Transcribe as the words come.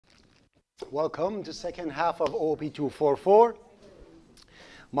Welcome to second half of OOP 244.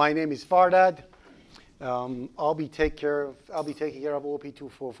 My name is Fardad. I'll be taking care of OOP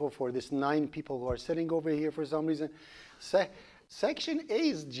 244 for this 9 people who are sitting over here for some reason. Section A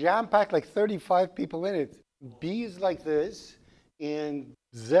is jam-packed, like 35 people in it. B is like this, and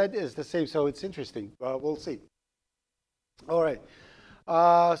Z is the same. So it's interesting. We'll see. All right.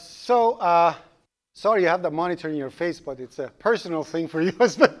 Sorry you have the monitor in your face, but it's a personal thing for you,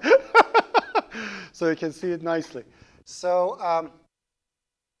 so you can see it nicely. So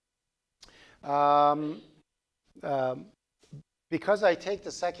because I take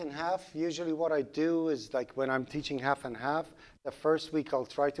the second half, usually what I do is, like when I'm teaching half and half, the first week I'll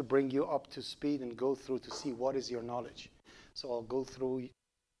try to bring you up to speed and go through to see what is your knowledge. So I'll go through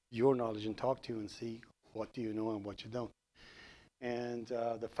your knowledge and talk to you and see what do you know and what you don't. And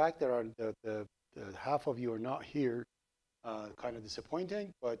the fact that the half of you are not here, kind of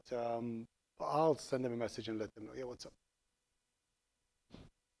disappointing, but I'll send them a message and let them know, yeah, what's up?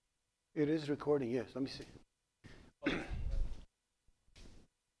 It is recording, yes. Let me see.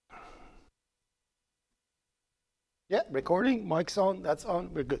 Yeah, recording, mic's on, that's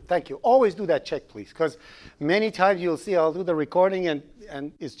on, we're good. Thank you. Always do that check, please, because many times you'll see I'll do the recording and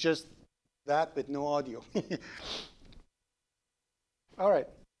it's just that with no audio. All right.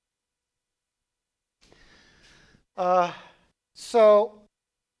 So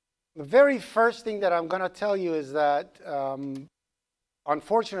the very first thing that I'm going to tell you is that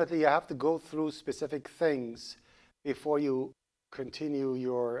unfortunately you have to go through specific things before you continue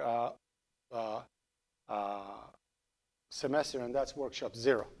your semester, and that's workshop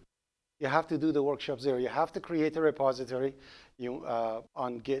 0. You have to do the workshop 0. You have to create a repository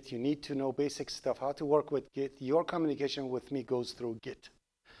on Git. You need to know basic stuff, how to work with Git. Your communication with me goes through Git.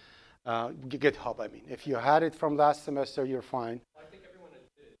 GitHub, I mean. If you had it from last semester, you're fine. I think everyone did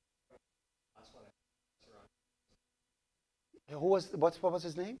last one. Who was, what was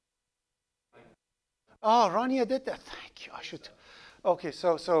his name? Oh, Rania did that. Thank you. I should. Okay,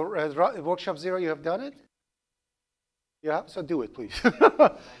 so workshop 0, you have done it? Yeah, so do it, please.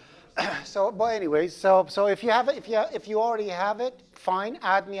 So, but anyways, so if you have it, if you already have it, fine,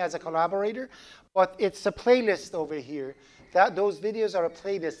 add me as a collaborator. But it's a playlist over here. Those videos are a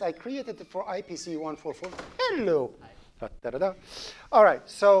playlist. I created it for IPC 144. Hello. Da, da, da, da. All right,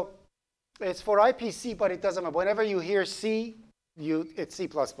 so it's for IPC, but it doesn't matter. Whenever you hear C, it's C++.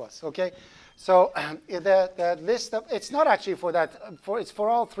 Okay. So the list of, it's not actually for that. It's for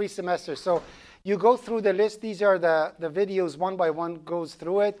all 3 semesters. So you go through the list. These are the videos one by one goes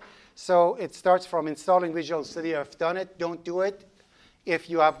through it. So it starts from installing Visual Studio. I've done it. Don't do it. If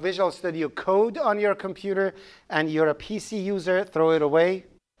you have Visual Studio Code on your computer and you're a PC user, throw it away.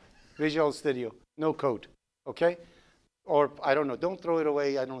 Visual Studio, no code, okay? Or I don't know, don't throw it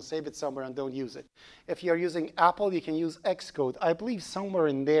away. I don't save it somewhere and don't use it. If you're using Apple, you can use Xcode. I believe somewhere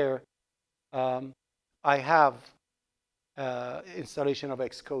in there I have installation of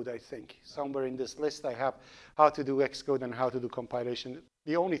Xcode, I think. Somewhere in this list I have how to do Xcode and how to do compilation.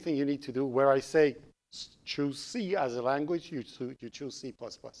 The only thing you need to do, where I say choose C as a language, you choose C++.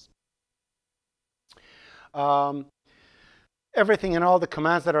 Everything and all the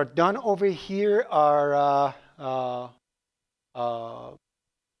commands that are done over here are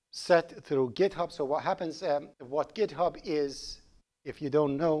set through GitHub. So what happens, what GitHub is, if you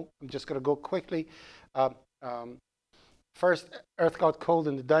don't know, I'm just going to go quickly. First, Earth got cold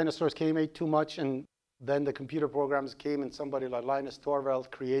and the dinosaurs came, ate too much, and then the computer programs came, and somebody like Linus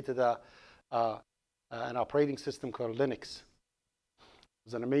Torvalds created an operating system called Linux. It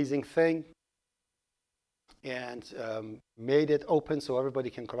was an amazing thing, and made it open so everybody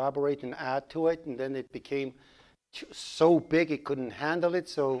can collaborate and add to it. And then it became so big it couldn't handle it.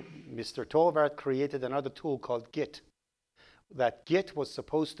 So Mr. Torvalds created another tool called Git. That Git was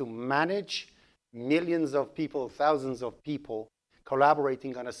supposed to manage millions of people, thousands of people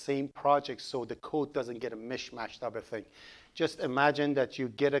collaborating on the same project, so the code doesn't get a mishmash type of thing. Just imagine that you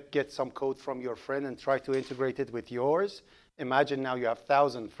get some code from your friend and try to integrate it with yours. Imagine now you have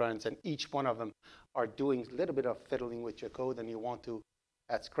 1,000 friends and each one of them are doing a little bit of fiddling with your code and you want to,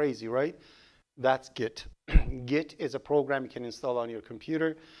 that's crazy, right? That's Git. Git is a program you can install on your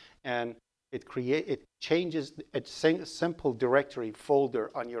computer, and it changes a simple directory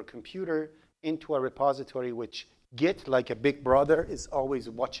folder on your computer into a repository which Git, like a big brother, is always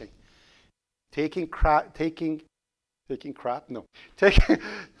watching. Taking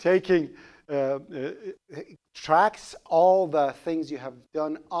tracks all the things you have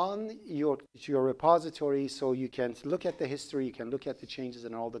done on your repository, so you can look at the history, you can look at the changes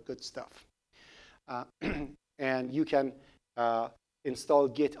and all the good stuff. And you can install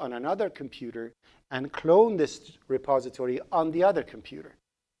Git on another computer and clone this repository on the other computer.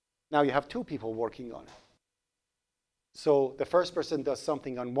 Now you have two people working on it. So the first person does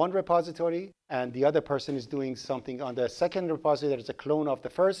something on one repository, and the other person is doing something on the second repository that is a clone of the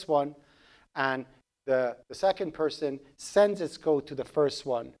first one. And the second person sends its code to the first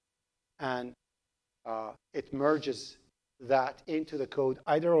one, and it merges that into the code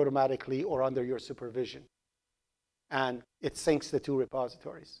either automatically or under your supervision. And it syncs the two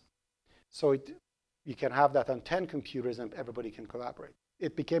repositories. So you can have that on 10 computers and everybody can collaborate.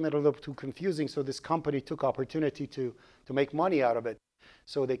 It became a little too confusing, so this company took opportunity to make money out of it.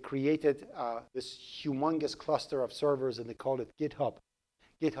 So they created this humongous cluster of servers, and they called it GitHub.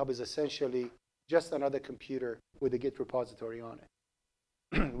 GitHub is essentially just another computer with a Git repository on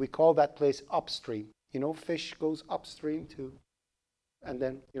it. We call that place upstream. You know, fish goes upstream to, and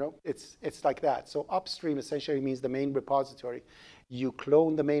then, you know, it's like that. So upstream essentially means the main repository. You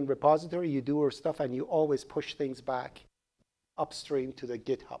clone the main repository, you do your stuff, and you always push things back upstream to the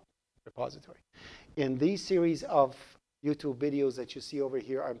GitHub repository. In these series of YouTube videos that you see over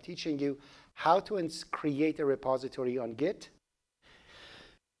here, I'm teaching you how to create a repository on Git,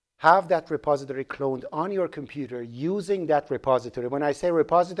 have that repository cloned on your computer using that repository. When I say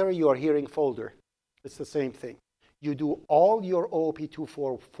repository, you are hearing folder. It's the same thing. You do all your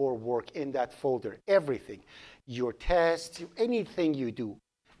OOP244 work in that folder, everything, your tests, anything you do,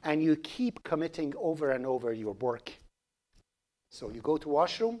 and you keep committing over and over your work. So you go to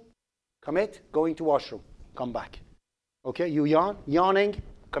washroom, commit, going to washroom, come back. Okay, you yawn, yawning,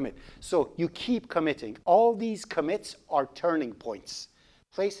 commit. So you keep committing. All these commits are turning points,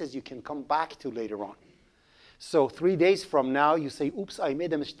 places you can come back to later on. So 3 days from now, you say, oops, I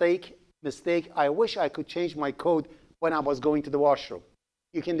made a mistake. I wish I could change my code when I was going to the washroom.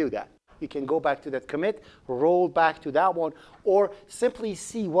 You can do that. You can go back to that commit, roll back to that one, or simply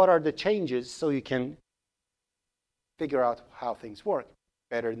see what are the changes so you can figure out how things work.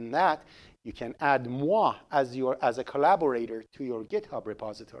 Better than that, you can add moi as a collaborator to your GitHub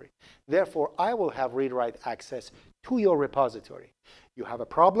repository. Therefore, I will have read-write access to your repository. You have a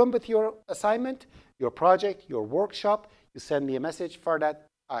problem with your assignment, your project, your workshop, you send me a message for that.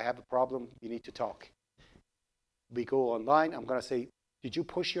 I have a problem, you need to talk. We go online, I'm going to say, did you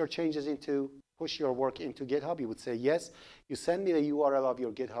push your work into GitHub? You would say yes. You send me the URL of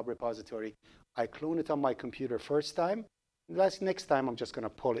your GitHub repository. I clone it on my computer first time. Next time, I'm just going to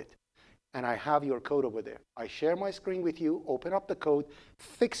pull it. And I have your code over there. I share my screen with you, open up the code,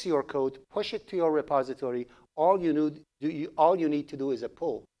 fix your code, push it to your repository. All you need to do is a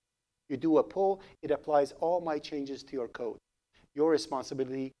pull. You do a pull, it applies all my changes to your code. Your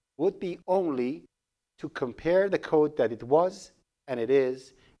responsibility would be only to compare the code that it was and it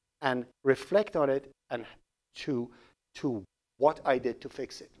is, and reflect on it and to what I did to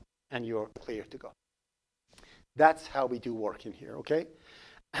fix it. And you're clear to go. That's how we do work in here, okay?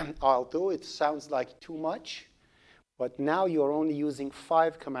 Although it sounds like too much, but now you're only using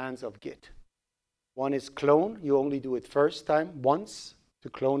 5 commands of Git. One is clone. You only do it first time, once, to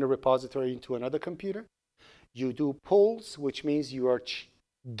clone a repository into another computer. You do pulls, which means you are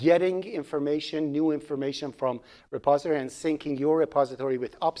getting information, new information from repository and syncing your repository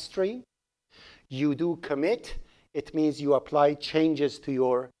with upstream. You do commit. It means you apply changes to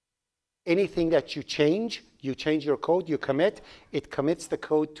your anything that you change your code, you commit, it commits the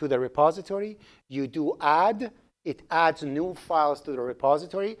code to the repository. You do add, it adds new files to the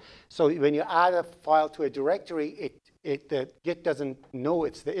repository. So when you add a file to a directory, Git doesn't know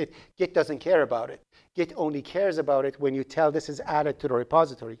Git doesn't care about it. Git only cares about it when you tell this is added to the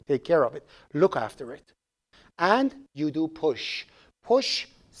repository. Take care of it. Look after it. And you do push. Push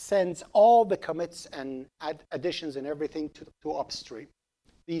sends all the commits and additions and everything to upstream.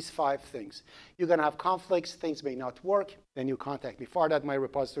 These 5 things. You're going to have conflicts. Things may not work. Then you contact me. For that, my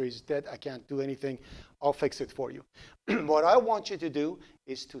repository is dead. I can't do anything. I'll fix it for you. What I want you to do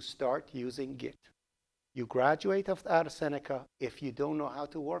is to start using Git. You graduate out of Seneca. If you don't know how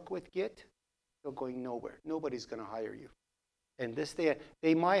to work with Git, you're going nowhere. Nobody's going to hire you. And this day,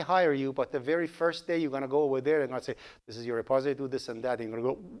 they might hire you, but the very first day you're going to go over there and going to say, this is your repository, do this and that. And you're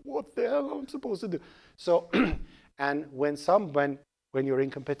going to go, what the hell am I supposed to do? So, and when you're in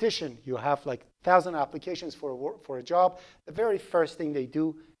competition, you have like 1,000 applications for a job. The very first thing they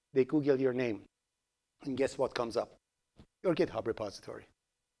do, they Google your name. And guess what comes up? Your GitHub repository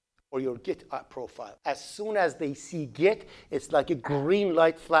or your Git profile. As soon as they see Git, it's like a green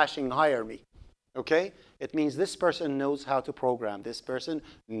light flashing, hire me. Okay? It means this person knows how to program. This person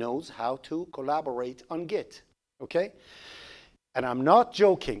knows how to collaborate on Git. Okay? And I'm not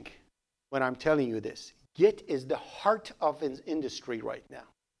joking when I'm telling you this. Git is the heart of industry right now.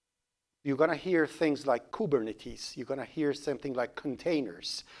 You're going to hear things like Kubernetes. You're going to hear something like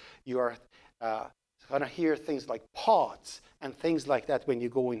containers. You are going to hear things like pods and things like that when you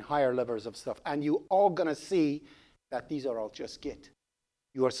go in higher levels of stuff. And you're all going to see that these are all just Git.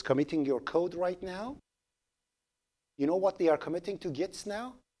 You are committing your code right now. You know what they are committing to Gits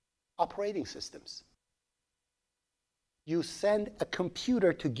now? Operating systems. You send a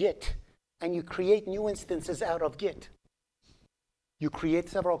computer to Git, and you create new instances out of Git. You create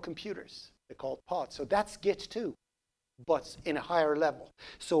several computers. They're called pods. So that's Git too, but in a higher level.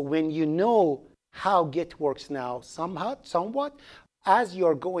 So when you know how Git works now, somewhat, as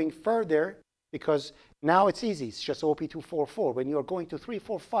you're going further, because now it's easy. It's just OP244. When you're going to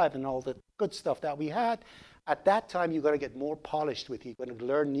 345 and all the good stuff that we had, at that time, you're going to get more polished with it. You're going to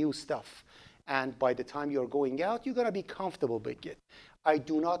learn new stuff. And by the time you're going out, you're going to be comfortable with Git. I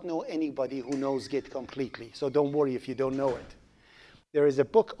do not know anybody who knows Git completely. So don't worry if you don't know it. There is a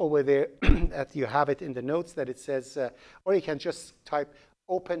book over there that you have it in the notes that it says, or you can just type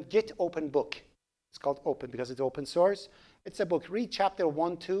Git open book. It's called open because it's open source. It's a book. Read chapter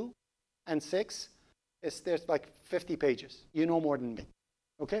 1, 2, and 6. There's like 50 pages. You know more than me.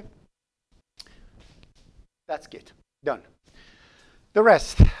 Okay? That's Git. Done. The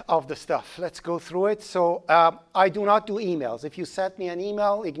rest of the stuff, let's go through it. So I do not do emails. If you send me an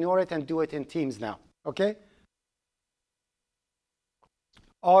email, ignore it and do it in Teams now. Okay?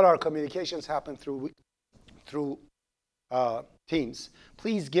 All our communications happen through Teams.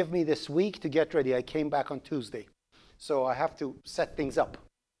 Please give me this week to get ready. I came back on Tuesday. So I have to set things up.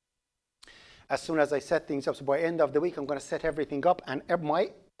 As soon as I set things up, so by end of the week, I'm going to set everything up. And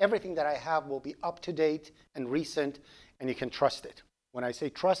everything that I have will be up to date and recent, and you can trust it. When I say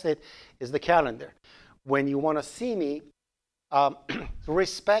trust it, is the calendar. When you want to see me,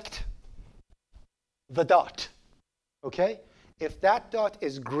 respect the dot. Okay? If that dot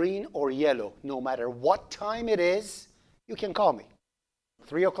is green or yellow, no matter what time it is, you can call me.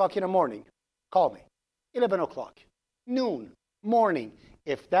 3 o'clock in the morning, call me. 11 o'clock, noon, morning.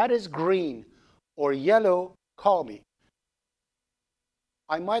 If that is green or yellow, call me.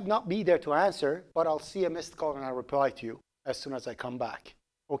 I might not be there to answer, but I'll see a missed call and I'll reply to you as soon as I come back.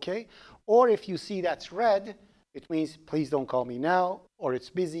 Okay? Or if you see that's red, it means please don't call me now, or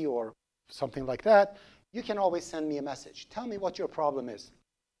it's busy, or something like that. You can always send me a message. Tell me what your problem is.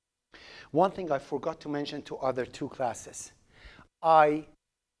 One thing I forgot to mention to other 2 classes. I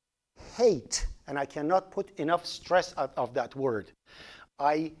hate, and I cannot put enough stress out of that word.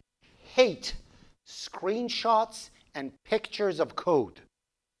 I hate screenshots and pictures of code.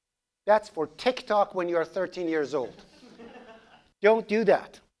 That's for TikTok when you're 13 years old. Don't do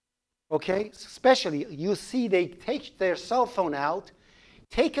that. Okay? Especially, you see they take their cell phone out,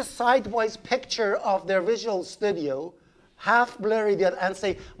 take a sideways picture of their Visual Studio, half blurry that, and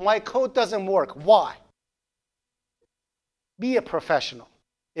say, my code doesn't work. Why? Be a professional.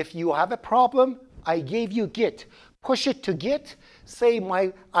 If you have a problem, I gave you Git. Push it to Git. Say,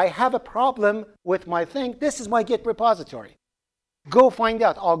 I have a problem with my thing. This is my Git repository. Go find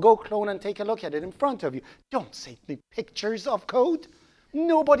out. I'll go clone and take a look at it in front of you. Don't send me pictures of code.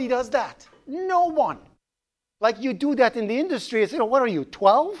 Nobody does that. No one. Like you do that in the industry. It's, what are you,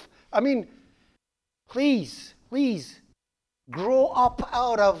 12? I mean, please, grow up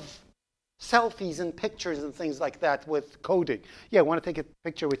out of selfies and pictures and things like that with coding. Yeah, I want to take a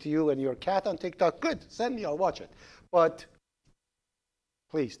picture with you and your cat on TikTok. Good, send me, I'll watch it. But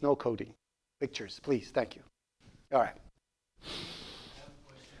please, no coding. Pictures, please, thank you. All right. I have a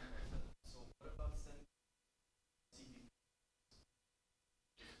question. So what about sending CPP?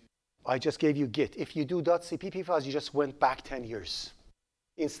 I just gave you Git. If you do .cpp files, you just went back 10 years.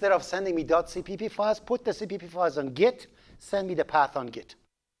 Instead of sending me .cpp files, put the CPP files on Git, send me the path on Git.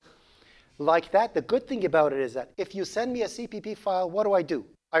 Like that, the good thing about it is that if you send me a CPP file, what do?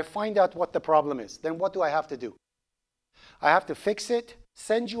 I find out what the problem is. Then what do I have to do? I have to fix it,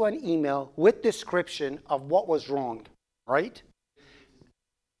 send you an email with description of what was wrong, right?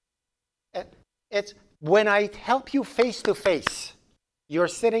 It's when I help you face to face. You're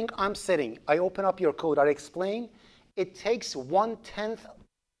sitting, I'm sitting. I open up your code, I explain. It takes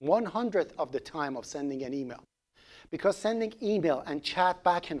 1/100th of the time of sending an email. Because sending email and chat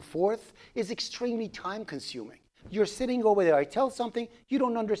back and forth is extremely time consuming. You're sitting over there, I tell something, you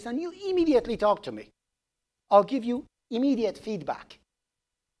don't understand, you immediately talk to me. I'll give you immediate feedback.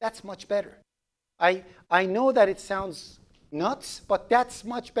 That's much better. I know that it sounds nuts, but that's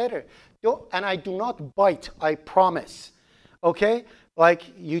much better. And I do not bite, I promise. Okay? Like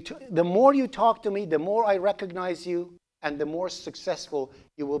the more you talk to me, the more I recognize you, and the more successful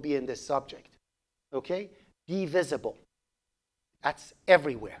you will be in this subject. Okay? Be visible. That's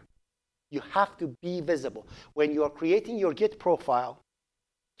everywhere. You have to be visible. When you are creating your Git profile,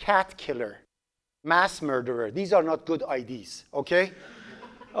 cat killer, mass murderer, these are not good IDs, okay?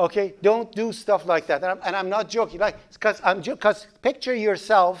 Okay, don't do stuff like that. And I'm not joking, like, because picture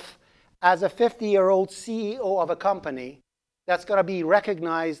yourself as a 50-year-old CEO of a company that's going to be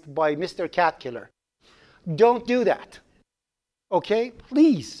recognized by Mr. Cat Killer. Don't do that, okay?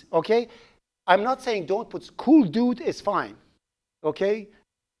 Please, okay? I'm not saying don't put cool dude is fine, okay?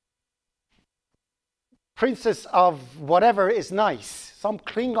 Princess of whatever is nice. Some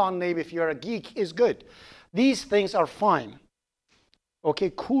Klingon name if you're a geek is good. These things are fine.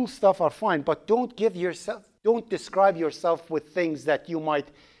 Okay, cool stuff are fine, but don't describe yourself with things that you might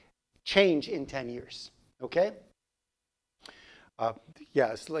change in 10 years. Okay?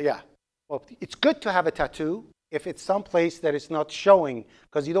 Yeah. Well, it's good to have a tattoo if it's someplace that is not showing,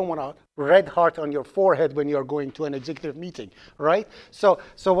 because you don't want a red heart on your forehead when you're going to an executive meeting, right? So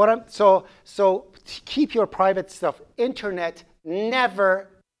keep your private stuff. Internet never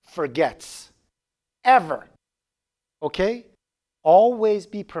forgets, ever. Okay? Always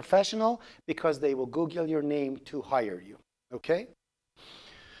be professional, because they will Google your name to hire you. Okay?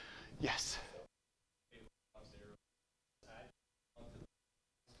 Yes.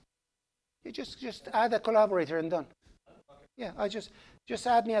 You just add a collaborator and done. Yeah, just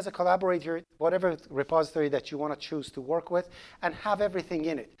add me as a collaborator, whatever repository that you want to choose to work with, and have everything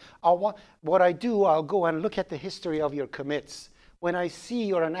in it. What I do, I'll go and look at the history of your commits. When I see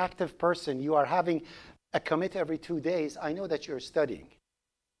you're an active person, you are having a commit every 2 days, I know that you're studying.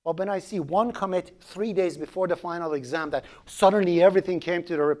 But when I see one commit 3 days before the final exam that suddenly everything came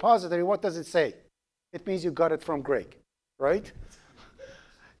to the repository, what does it say? It means you got it from Greg, right?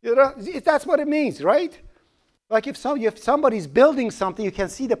 You know, that's what it means, right? Like if somebody's building something, you can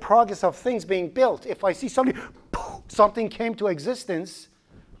see the progress of things being built. If I see something came to existence,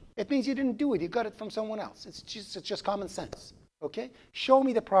 it means you didn't do it. You got it from someone else. It's just common sense. Okay? Show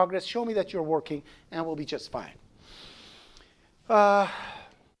me the progress. Show me that you're working, and we'll be just fine.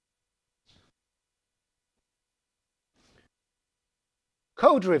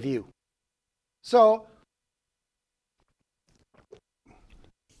 Code review. So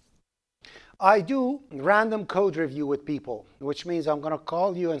I do random code review with people, which means I'm going to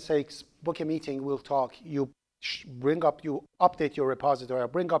call you and say, book a meeting, we'll talk. You update your repository. I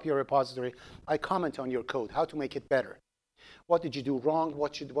bring up your repository. I comment on your code, how to make it better. What did you do wrong?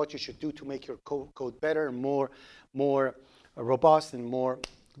 What you should do to make your code better, more robust, and more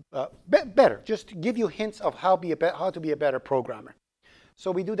better. Just to give you hints of how to be a better programmer. So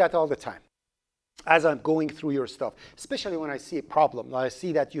we do that all the time as I'm going through your stuff, especially when I see a problem. I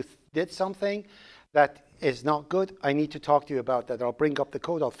see that you did something that is not good. I need to talk to you about that. I'll bring up the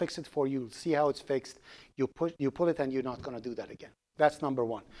code. I'll fix it for you. See how it's fixed. You pull it, and you're not going to do that again. That's number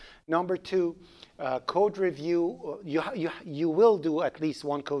one. Number two, code review. You will do at least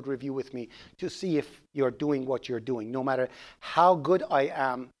one code review with me to see if you're doing what you're doing. No matter how good I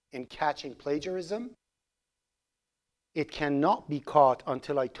am in catching plagiarism, it cannot be caught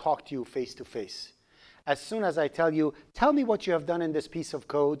until I talk to you face to face. As soon as I tell you, tell me what you have done in this piece of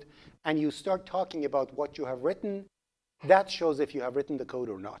code, and you start talking about what you have written, that shows if you have written the code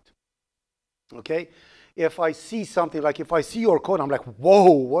or not. Okay? If I see something, like if I see your code, I'm like, whoa,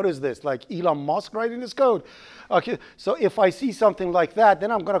 what is this? Like Elon Musk writing this code? Okay, so if I see something like that,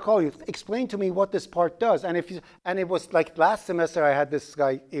 then I'm going to call you. Explain to me what this part does. And it was like last semester I had this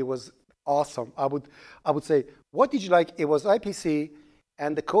guy. It was awesome. I would say, what did you like? It was IPC,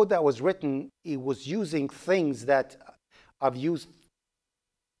 and the code that was written, it was using things that I've used,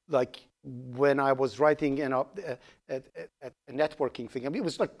 like when I was writing a networking thing. I mean, it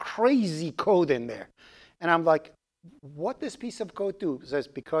was like crazy code in there. And I'm like, what this piece of code do? It says,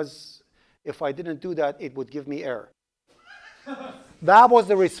 because if I didn't do that, it would give me error. That was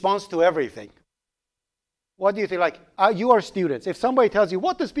the response to everything. What do you think? Like, you are students. If somebody tells you,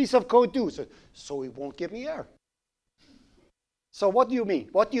 what does piece of code do? So it won't give me error. So what do you mean?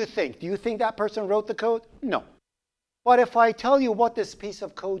 What do you think? Do you think that person wrote the code? No. But if I tell you what this piece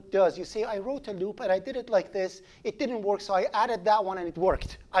of code does, you say, I wrote a loop and I did it like this. It didn't work, so I added that one and it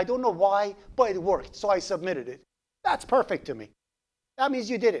worked. I don't know why, but it worked, so I submitted it. That's perfect to me. That means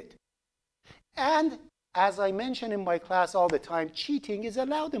you did it. And as I mention in my class all the time, cheating is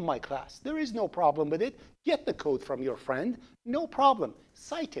allowed in my class. There is no problem with it. Get the code from your friend. No problem.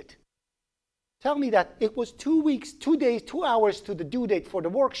 Cite it. Tell me that it was 2 weeks, 2 days, 2 hours to the due date for the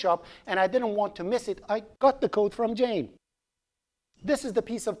workshop, and I didn't want to miss it. I got the code from Jane. This is the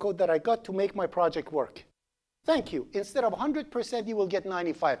piece of code that I got to make my project work. Thank you. Instead of 100%, you will get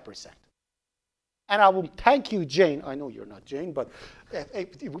 95%. And I will thank you, Jane. I know you're not Jane, but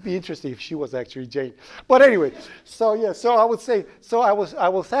it would be interesting if she was actually Jane. But anyway, so yeah, so I would say, I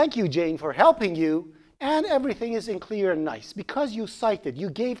will thank you, Jane, for helping you, and everything is in clear and nice because you cited, you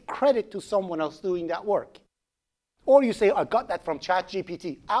gave credit to someone else doing that work. Or you say, I got that from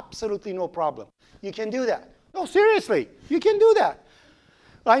ChatGPT. Absolutely no problem. You can do that. No, seriously, you can do that.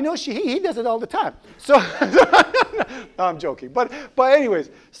 I know he does it all the time. So no, I'm joking. But anyways,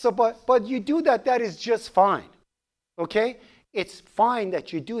 but you do that, that is just fine. Okay? It's fine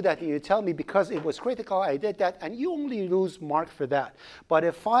that you do that and you tell me because it was critical, I did that, and you only lose mark for that. But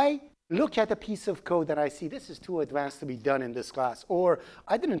if I look at a piece of code that I see, this is too advanced to be done in this class, or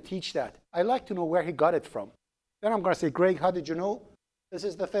I didn't teach that, I like to know where he got it from. Then I'm going to say, Greg, how did you know? This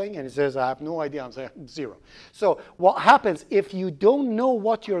is the thing, and he says, I have no idea. I'm saying 0. So what happens if you don't know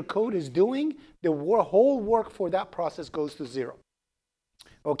what your code is doing, the whole work for that process goes to 0.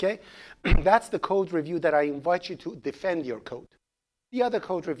 Okay? That's the code review that I invite you to defend your code. The other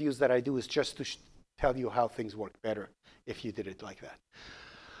code reviews that I do is just to tell you how things work better if you did it like that.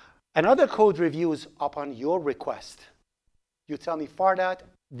 Another code review is upon your request. You tell me, Fardat,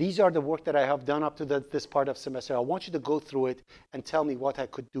 these are the work that I have done up to this part of semester. I want you to go through it and tell me what I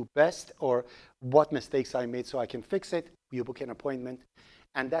could do best or what mistakes I made so I can fix it. You book an appointment.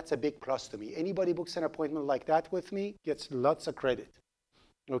 And that's a big plus to me. Anybody books an appointment like that with me gets lots of credit.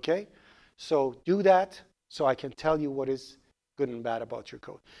 Okay? So do that so I can tell you what is good and bad about your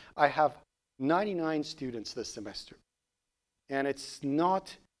code. I have 99 students this semester. And it's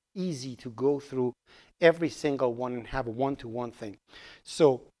not easy to go through every single one and have a one-to-one thing.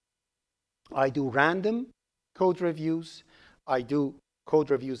 So I do random code reviews. I do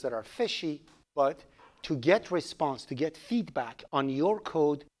code reviews that are fishy, but to get response, to get feedback on your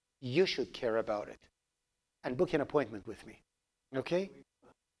code, you should care about it. And book an appointment with me. Okay?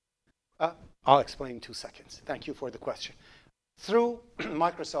 I'll explain in 2 seconds. Thank you for the question. Through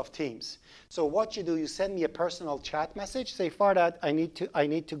Microsoft Teams. So what you do, you send me a personal chat message. Say, Fardat, I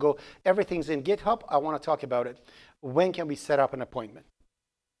need to go. Everything's in GitHub. I want to talk about it. When can we set up an appointment?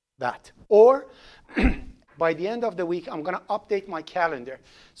 That. Or by the end of the week, I'm going to update my calendar.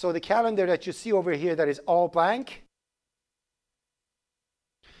 So the calendar that you see over here that is all blank,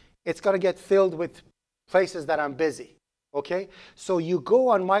 it's going to get filled with places that I'm busy. Okay? So you go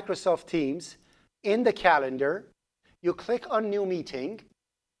on Microsoft Teams in the calendar. You click on New Meeting,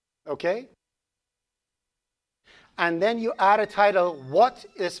 okay? And then you add a title, what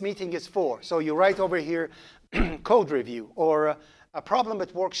this meeting is for. So you write over here, code review, or a problem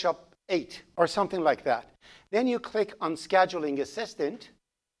with workshop 8, or something like that. Then you click on Scheduling Assistant,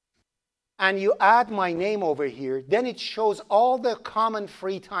 and you add my name over here. Then it shows all the common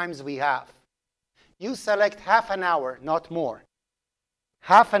free times we have. You select half an hour, not more.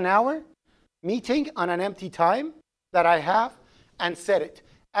 Half an hour meeting on an empty time that I have, and set it.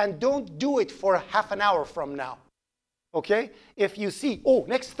 And don't do it for half an hour from now. Okay? If you see, oh,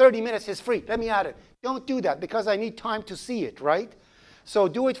 next 30 minutes is free, let me add it. Don't do that because I need time to see it, right? So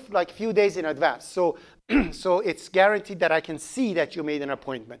do it like a few days in advance. So, so it's guaranteed that I can see that you made an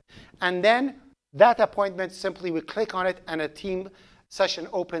appointment. And then that appointment, simply we click on it and a team session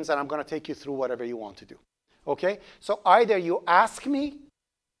opens and I'm going to take you through whatever you want to do. Okay? So either you ask me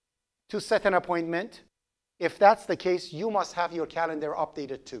to set an appointment. If that's the case, you must have your calendar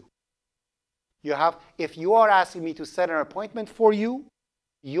updated too. If you are asking me to set an appointment for you,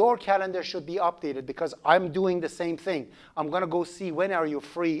 your calendar should be updated because I'm doing the same thing. I'm going to go see when are you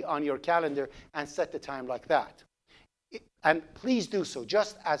free on your calendar and set the time like that. And please do so,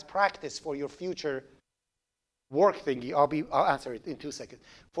 just as practice for your future work thingy. I'll answer it in 2 seconds.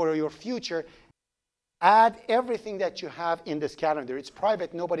 For your future, add everything that you have in this calendar. It's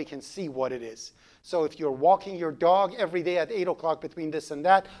private. Nobody can see what it is. So if you're walking your dog every day at 8 o'clock between this and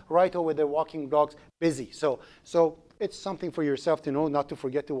that, right over there, walking dogs, busy. So it's something for yourself to know, not to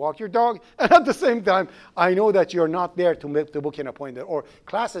forget to walk your dog. And at the same time, I know that you're not there to book an appointment, or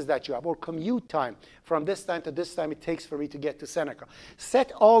classes that you have, or commute time. From this time to this time it takes for me to get to Seneca.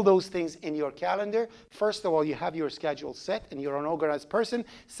 Set all those things in your calendar. First of all, you have your schedule set and you're an organized person.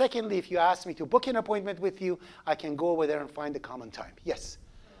 Secondly, if you ask me to book an appointment with you, I can go over there and find the common time. Yes?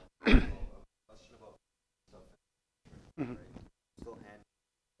 Mm-hmm. Still hand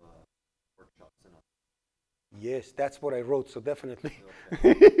workshops and all. Yes, that's what I wrote, so definitely.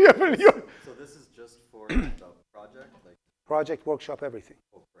 Okay. So this is just for the project, like project, workshop, everything.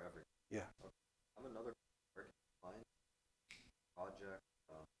 oh, for everything. Yeah. Okay. I'm another working client project.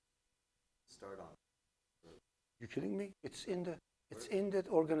 Start on. You kidding me? It's in that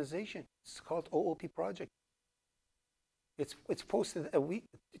organization. It's called OOP project. It's posted a week,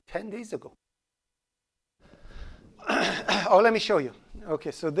 10 days ago. Oh, let me show you.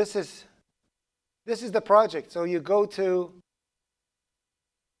 Okay, so this is the project. So you go to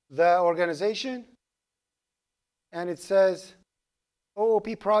the organization, and it says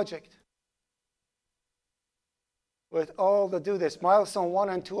OOP project with all the do this. Milestone 1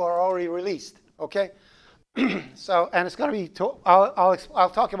 and 2 are already released. Okay, so and it's going to be. I'll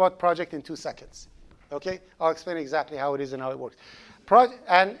talk about project in 2 seconds. Okay, I'll explain exactly how it is and how it works.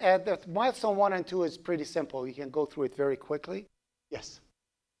 And the milestone 1 and 2 is pretty simple. You can go through it very quickly. Yes.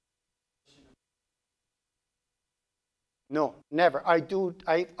 No, never.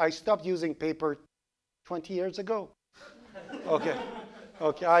 I stopped using paper 20 years ago. Okay.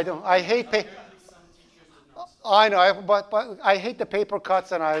 Okay, I hate paper. I know, but I hate the paper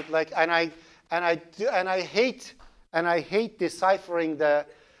cuts, and I hate deciphering the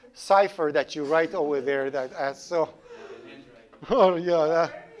cipher that you write over there. So. Oh yeah. On that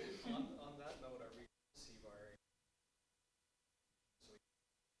note, are we going to receive our?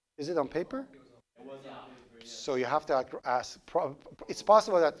 Is it on paper? It was on paper. Yeah. So you have to ask. It's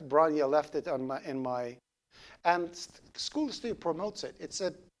possible that Brania left it in my, and school still promotes it. It's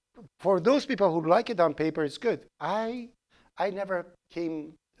for those people who like it on paper. It's good. I never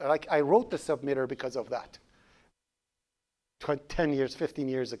came I wrote the submitter because of that. 10 years, 15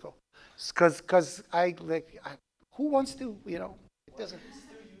 years ago, because who wants to, it doesn't. We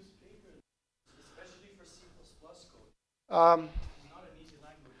still use paper, especially for C++ code. It's not an easy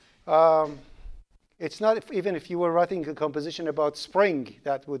language. It's not, even if you were writing a composition about spring,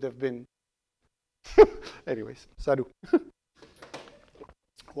 that would have been. Anyways, Sadhu.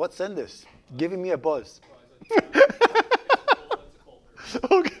 What's in this? Giving me a buzz.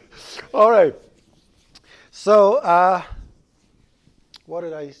 Okay. All right. So, what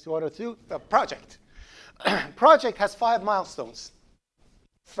did I want to do? The project. Project has 5 milestones.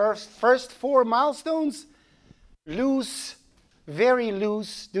 First 4 milestones, very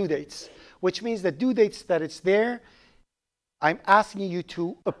loose due dates, which means the due dates that it's there, I'm asking you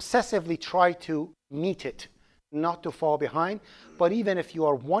to obsessively try to meet it, not to fall behind. But even if you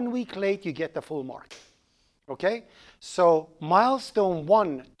are 1 week late, you get the full mark. Okay? So milestone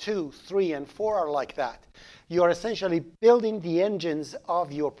 1, 2, 3, and 4 are like that. You are essentially building the engines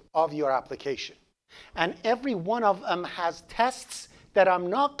of your application. And every one of them has tests that I'm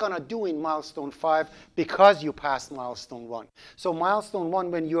not going to do in milestone 5 because you passed milestone 1. So milestone 1,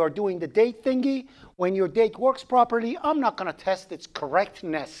 when you are doing the date thingy, when your date works properly, I'm not going to test its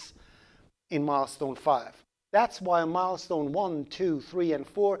correctness in milestone 5. That's why milestone 1, 2, 3, and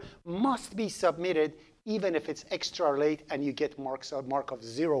 4 must be submitted even if it's extra late and you get a mark of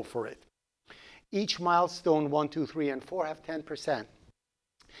 0 for it. Each milestone 1, 2, 3, and 4 have 10%.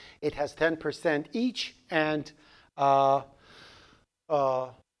 It has 10% each, and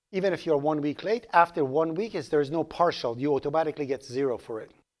even if you're 1 week late, after 1 week, there's no partial. You automatically get 0 for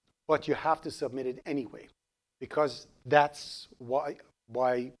it. But you have to submit it anyway, because that's why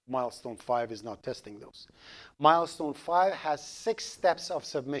milestone 5 is not testing those. Milestone 5 has 6 steps of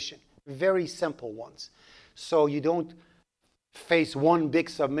submission, very simple ones. So you don't face one big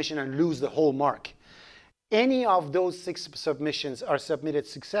submission and lose the whole mark. Any of those 6 submissions are submitted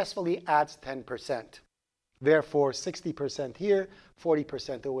successfully adds 10%. Therefore, 60% here,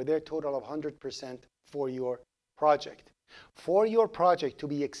 40% over there, total of 100% for your project. For your project to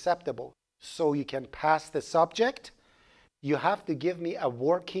be acceptable, so you can pass the subject, you have to give me a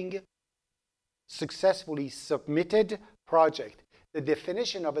working, successfully submitted project. The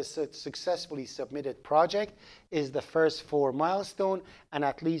definition of a successfully submitted project is the first 4 milestones and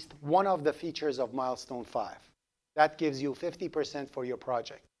at least one of the features of milestone 5. That gives you 50% for your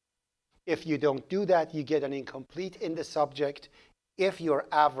project. If you don't do that, you get an incomplete in the subject if your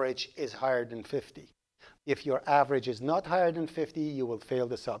average is higher than 50. If your average is not higher than 50, you will fail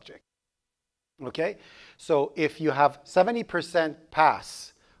the subject. Okay? So if you have 70%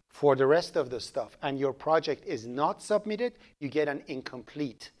 pass for the rest of the stuff and your project is not submitted, you get an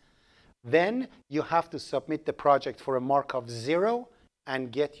incomplete. Then you have to submit the project for a mark of 0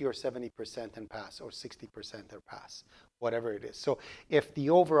 and get your 70% and pass, or 60% or pass, whatever it is. So if the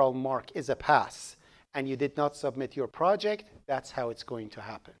overall mark is a pass and you did not submit your project, that's how it's going to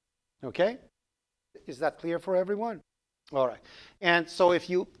happen. Okay? Is that clear for everyone? All right. And so if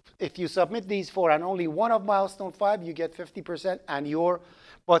you submit these 4 and only one of milestone 5, you get 50%, and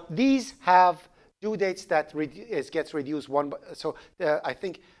but these have due dates that gets reduced one. So I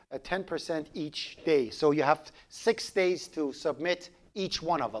think 10% each day. So you have 6 days to submit each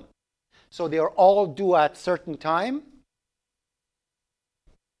one of them. So they are all due at certain time.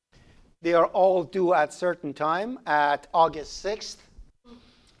 They are all due at certain time at August 6th.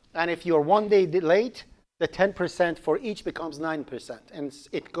 And if you're 1 day late, the 10% for each becomes 9%, and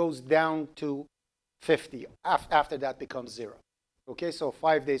it goes down to 50. After that becomes 0. Okay, so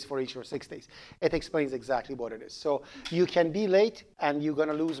 5 days for each or 6 days. It explains exactly what it is. So you can be late, and you're going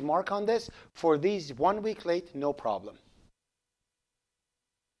to lose mark on this. For these 1 week late, no problem.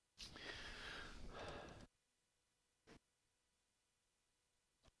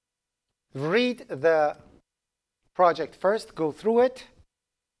 Read the project first, go through it.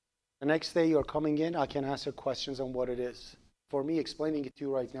 The next day you're coming in, I can answer questions on what it is. For me, explaining it to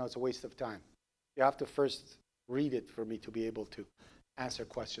you right now is a waste of time. You have to first read it for me to be able to answer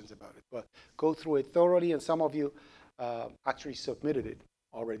questions about it. But go through it thoroughly, and some of you actually submitted it,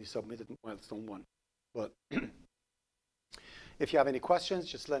 already submitted milestone 1. But if you have any questions,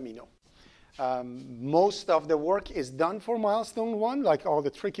 just let me know. Most of the work is done for milestone 1, like all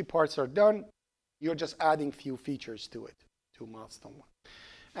the tricky parts are done. You're just adding few features to it, to milestone 1.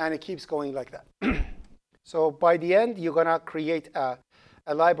 And it keeps going like that. So by the end, you're going to create a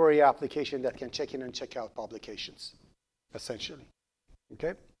library application that can check in and check out publications, essentially.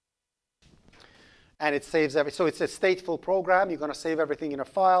 Okay? And it saves everything. So it's a stateful program. You're going to save everything in a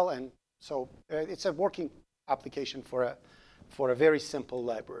file. And so it's a working application for a very simple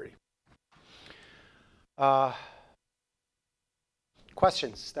library.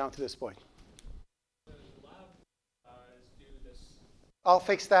 Questions down to this point? The lab is due this. I'll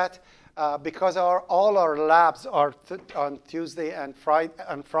fix that. Because all our labs are on Tuesday and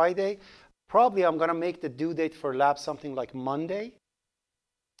Friday, probably I'm going to make the due date for lab something like Monday,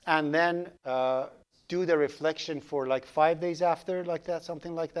 and then do the reflection for like 5 days after, like that,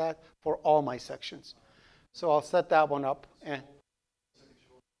 something like that, for all my sections. So I'll set that one up. And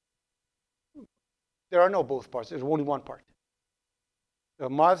there are no both parts. There's only one part.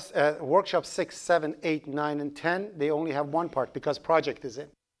 Workshop 6, 7, 8, 9, and 10, they only have one part because project is in.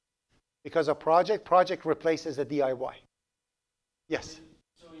 Because a project replaces a DIY. Yes?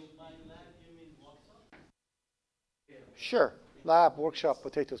 So in my lab, you mean workshop? Yeah. Sure. Lab, workshop,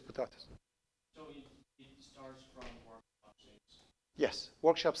 potatoes. So it starts from workshop 6? Yes.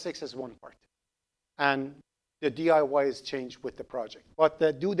 Workshop 6 is one part. And the DIY is changed with the project. But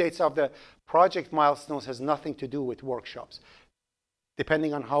the due dates of the project milestones has nothing to do with workshops.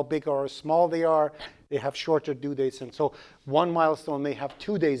 Depending on how big or small they are, they have shorter due dates. And so one milestone may have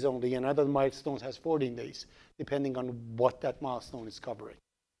 2 days only, and other milestones has 14 days, depending on what that milestone is covering.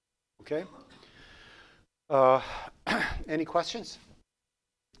 Okay? Any questions?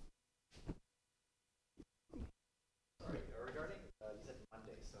 Sorry, regarding, you said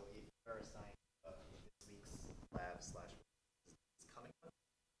Monday, so if you're assigned this week's lab slash it's coming Monday?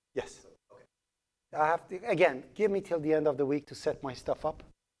 Yes. So, okay. I have to, again, give me till the end of the week to set my stuff up.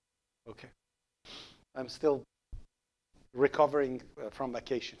 Okay. I'm still recovering from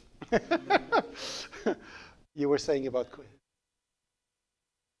vacation. You were saying about...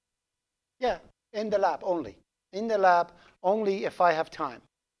 Yeah, in the lab only. In the lab only if I have time.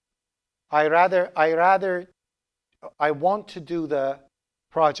 I want to do the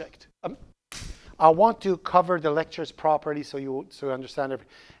project. I want to cover the lectures properly so you understand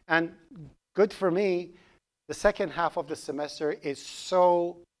everything. And good for me, the second half of the semester is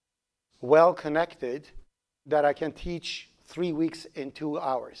so well connected that I can teach 3 weeks in 2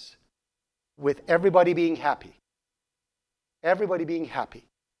 hours with everybody being happy. Everybody being happy.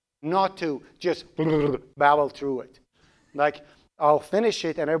 Not to just babble through it. Like, I'll finish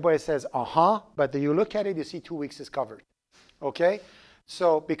it and everybody says, but you look at it, you see 2 weeks is covered. Okay?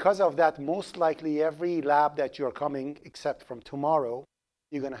 So because of that, most likely every lab that you're coming, except from tomorrow,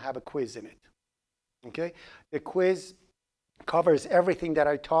 you're going to have a quiz in it. Okay? The quiz covers everything that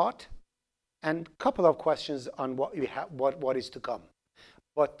I taught and a couple of questions on what is to come.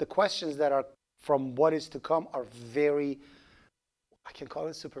 But the questions that are from what is to come are very, I can call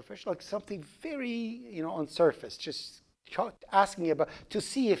it superficial, like something very, on surface, just asking about, to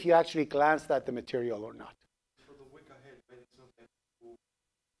see if you actually glanced at the material or not. For the week ahead, when it's not like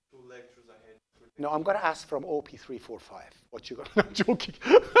two lectures ahead. No, I'm going to ask from OP345. What you got? I'm joking.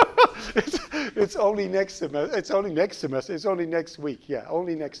 It's only next semester. It's only next semester. It's only next week. Yeah,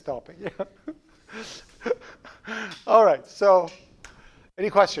 only next topic. Yeah. All right. So, any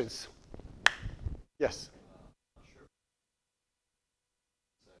questions? Yes.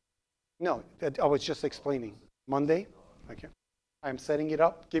 No, I was just explaining. Monday. Okay. I'm setting it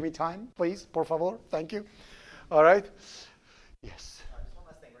up. Give me time, please, por favor. Thank you. All right. Yes. Just one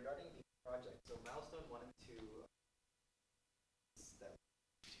last thing regarding the project. So milestone 1 and 2, step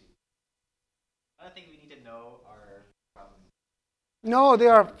 2. Another thing we need to know are from. No, they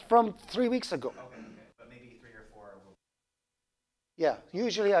are from 3 weeks ago. Okay, but maybe 3 or 4 will. Yeah,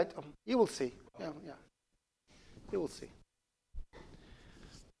 usually you will see. Okay. Yeah. You will see.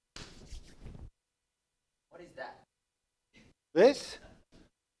 What is that? This?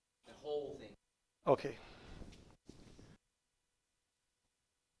 The whole thing. Okay.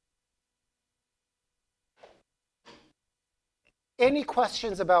 Any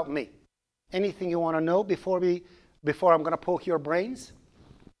questions about me? Anything you want to know before I'm going to poke your brains?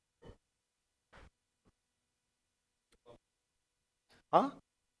 Huh?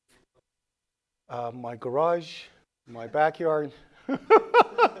 My garage, my backyard.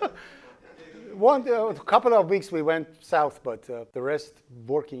 A couple of weeks we went south, but the rest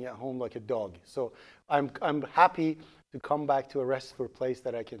working at home like a dog. So I'm happy to come back to a restful place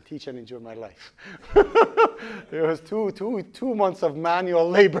that I can teach and enjoy my life. It was two months of manual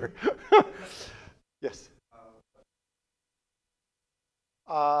labor. Yes.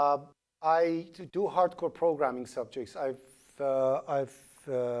 I do hardcore programming subjects.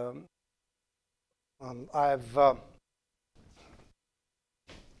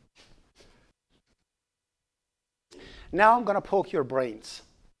 Now I'm going to poke your brains.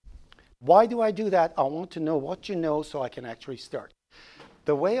 Why do I do that? I want to know what you know so I can actually start.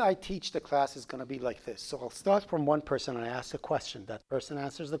 The way I teach the class is going to be like this. So I'll start from one person and I ask a question. That person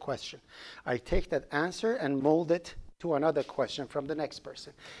answers the question. I take that answer and mold it to another question from the next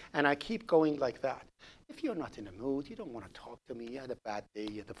person. And I keep going like that. If you're not in a mood, you don't want to talk to me, you had a bad day,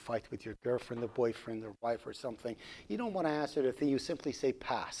 you had a fight with your girlfriend or boyfriend or wife or something, you don't want to answer the thing, you simply say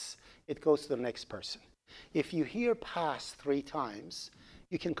pass. It goes to the next person. If you hear pass 3 times,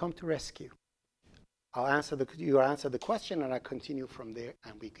 you can come to rescue. You answer the question and I continue from there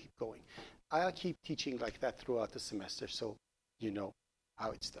and we keep going. I'll keep teaching like that throughout the semester so you know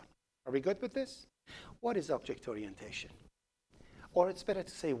how it's done. Are we good with this? What is object orientation? Or it's better to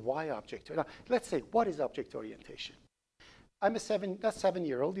say why object. Now, let's say, what is object orientation? I'm a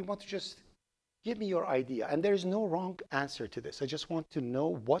 7-year-old. You want to just give me your idea. And there is no wrong answer to this. I just want to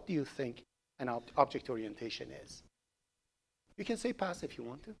know what do you think an object orientation is. You can say pass if you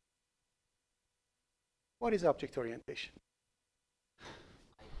want to. What is object orientation?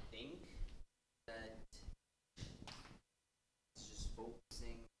 I think that it's just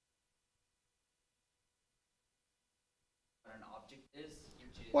focusing on an object is.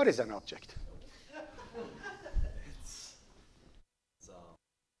 What is an object? It's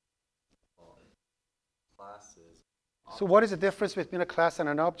well, classes. So what is the difference between a class and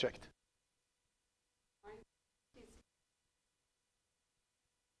an object?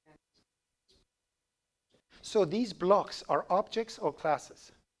 So these blocks are objects or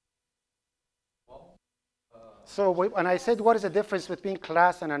classes? So when I said what is the difference between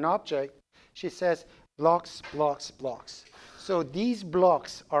class and an object, she says blocks, blocks, blocks. So these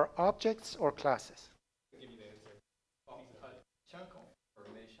blocks are objects or classes? I'll give you the answer. Chunk of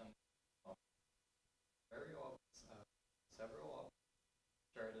information of several objects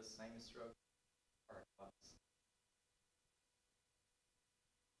share the same structure are class.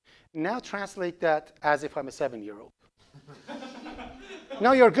 Now translate that as if I'm a 7-year-old.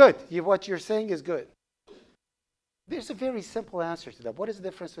 No, you're good. What you're saying is good. There's a very simple answer to that. What is the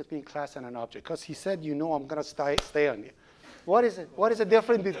difference between class and an object? Because he said, you know, I'm going to stay on you. What is it? What is the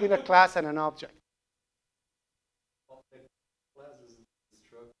difference between a class and an object? Class is the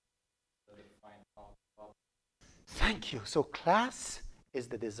structure that defines object. Thank you. So class is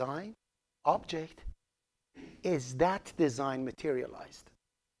the design. Object is that design materialized.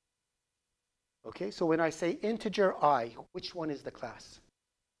 Okay, so when I say integer I, which one is the class?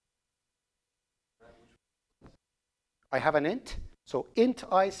 I have an int, so int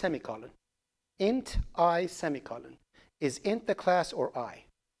I semicolon. Int I semicolon. Is int the class or I?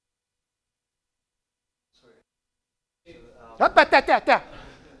 Sorry.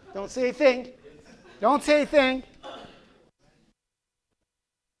 Don't say a thing. Don't say a thing.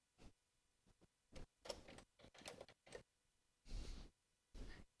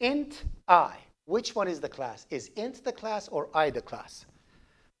 Int I. Which one is the class? Is int the class or I the class?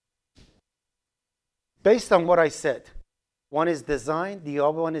 Based on what I said, one is design, the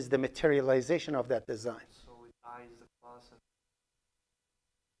other one is the materialization of that design. So I is the class and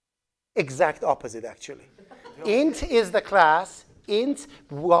Exact opposite, actually. Int is the class. Int,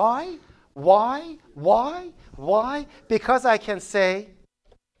 why? Why? Why? Why? Because I can say,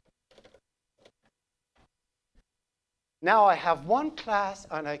 now I have one class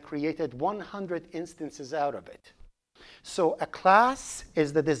and I created 100 instances out of it. So a class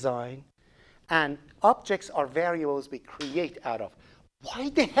is the design and objects are variables we create out of. Why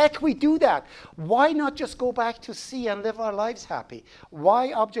the heck we do that? Why not just go back to C and live our lives happy?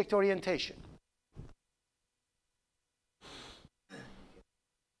 Why object orientation?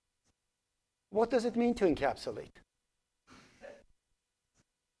 What does it mean to encapsulate?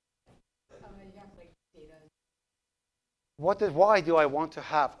 You have like data. Why do I want to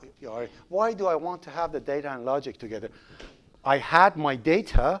have the data and logic together? I had my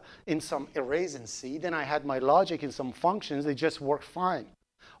data in some arrays in C, then I had my logic in some functions, they just work fine.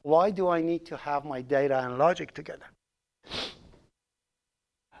 Why do I need to have my data and logic together?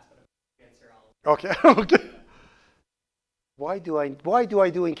 Okay, okay. Why do I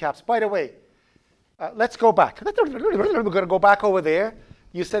do encaps? By the way, let's go back. We're going to go back over there.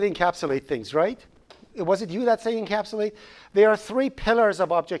 You said encapsulate things, right? Was it you that said encapsulate? There are 3 pillars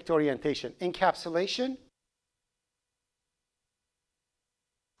of object orientation. Encapsulation,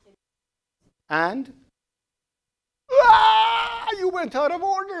 and you went out of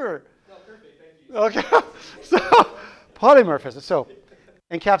order. No, perfect, thank you. Okay, so polymorphism. So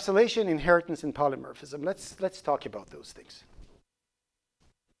encapsulation, inheritance, and polymorphism. Let's talk about those things.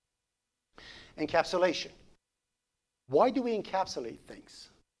 Encapsulation. Why do we encapsulate things?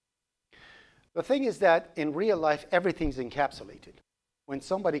 The thing is that in real life, everything's encapsulated. When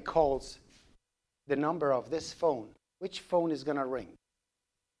somebody calls the number of this phone, which phone is going to ring?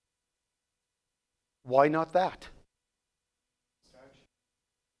 Why not that?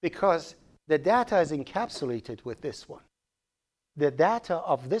 Because the data is encapsulated with this one. The data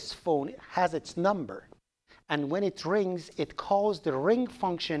of this phone has its number. And when it rings, it calls the ring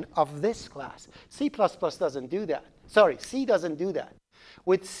function of this class. C++ doesn't do that. Sorry, C doesn't do that.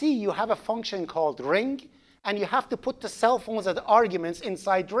 With C, you have a function called ring, and you have to put the cell phones as arguments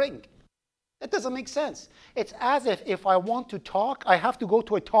inside ring. That doesn't make sense. It's as if I want to talk, I have to go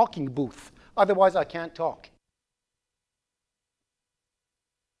to a talking booth. Otherwise, I can't talk.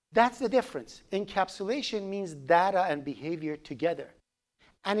 That's the difference. Encapsulation means data and behavior together.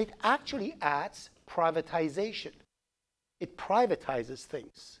 And it actually adds privatization. It privatizes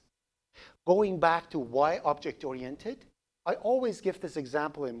things. Going back to why object-oriented, I always give this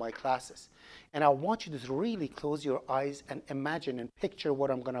example in my classes. And I want you to really close your eyes and imagine and picture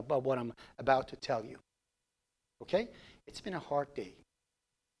what I'm about to tell you. Okay? It's been a hard day.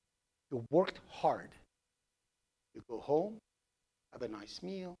 You worked hard. You go home, have a nice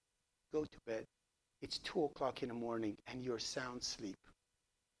meal, go to bed. It's 2 o'clock in the morning and you're sound asleep.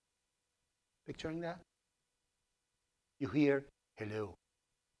 Picturing that? You hear, hello.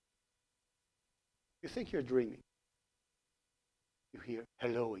 You think you're dreaming. You hear,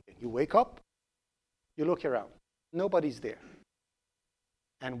 hello again. You wake up, you look around. Nobody's there.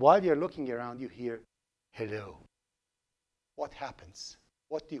 And while you're looking around, you hear, hello. What happens?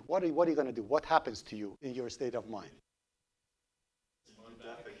 What are you going to do? What happens to you in your state of mind?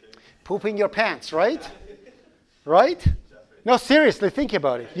 Pooping your pants, right? Right? No, seriously, think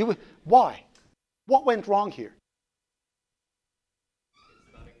about it. Why? What went wrong here?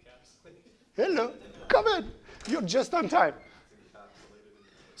 Hello, come in. You're just on time.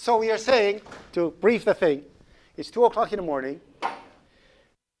 So we are saying, to brief the thing, it's 2 o'clock in the morning.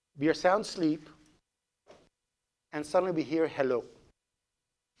 We are sound asleep. And suddenly we hear hello.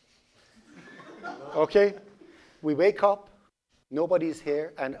 Okay? We wake up. Nobody's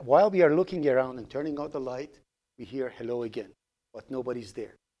here. And while we are looking around and turning out the light, we hear hello again. But nobody's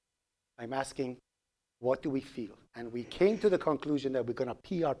there. I'm asking, what do we feel? And we came to the conclusion that we're going to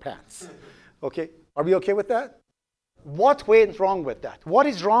pee our pants. Okay? Are we okay with that? What went wrong with that? What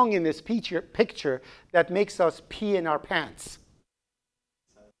is wrong in this picture that makes us pee in our pants?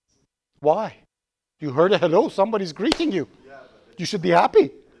 Why? You heard a hello. Somebody's greeting you. Yeah, You should be happy.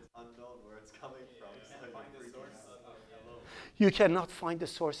 it's unknown where it's coming from. So you're freaking out. You cannot find the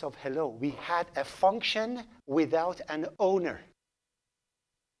source of hello. We had a function without an owner.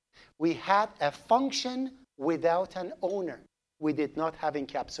 We had a function without an owner. We did not have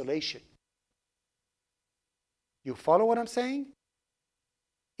encapsulation. You follow what I'm saying?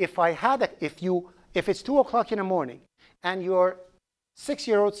 If it's 2 o'clock in the morning and your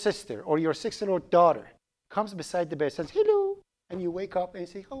 6-year-old sister or your 6-year-old daughter comes beside the bed and says, hello, and you wake up and you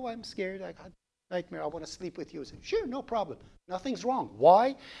say, oh, I'm scared, I got a nightmare, I want to sleep with you. I say, sure, no problem. Nothing's wrong.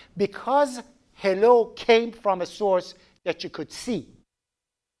 Why? Because hello came from a source that you could see.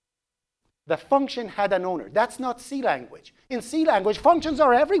 The function had an owner. That's not C language. In C language, functions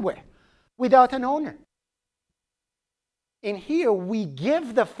are everywhere without an owner. In here, we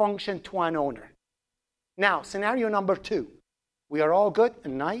give the function to an owner. Now, scenario number 2. We are all good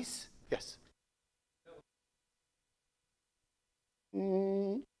and nice? Yes?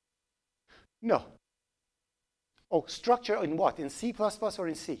 No. Oh, structure in what? In C++ or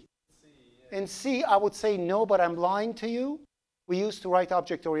in C? In C, I would say no, but I'm lying to you. We used to write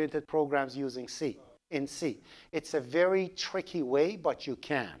object-oriented programs using C, in C. It's a very tricky way, but you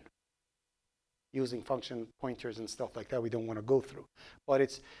can. using function pointers and stuff like that we don't want to go through. But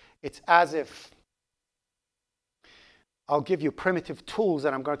it's as if I'll give you primitive tools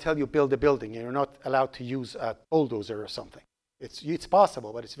and I'm going to tell you build a building, and you're not allowed to use a bulldozer or something. It's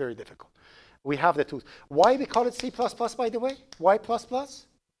possible, but it's very difficult. We have the tools. Why we call it C++, by the way? Why plus plus?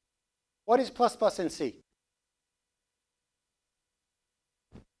 What is plus plus in C?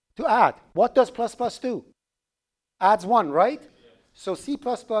 To add. What does plus plus do? Adds 1, right? So C++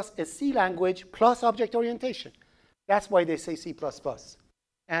 is C language plus object orientation. That's why they say C++.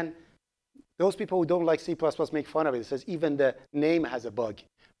 And those people who don't like C++ make fun of it. It says even the name has a bug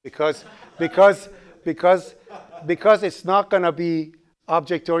because it's not going to be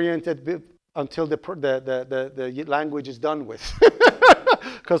object oriented until the language is done with.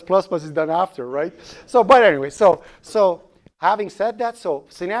 Because plus plus is done after, right? So, but anyway, so having said that, so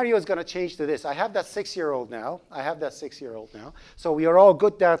scenario is going to change to this. I have that 6-year-old now. So we are all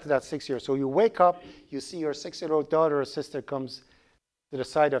good down to that 6-year-old. So you wake up, you see your 6-year-old daughter or sister comes to the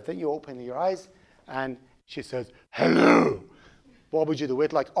side of it. You open your eyes, and she says, hello. What would you do?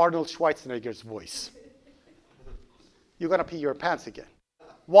 With like Arnold Schwarzenegger's voice. You're going to pee your pants again.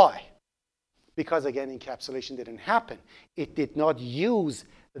 Why? Because, again, encapsulation didn't happen. It did not use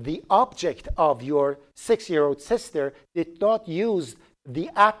the object of your 6-year-old sister, did not use the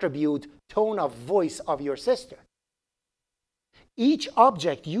attribute tone of voice of your sister. Each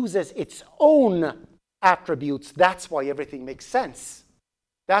object uses its own attributes. That's why everything makes sense.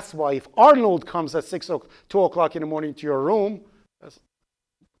 That's why if Arnold comes at 2 o'clock in the morning to your room, that's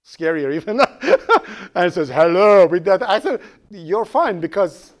scarier even, and says, hello, with that, I said, you're fine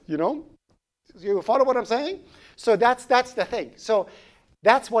because, you follow what I'm saying? So that's the thing. So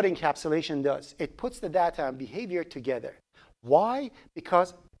that's what encapsulation does. It puts the data and behavior together. Why?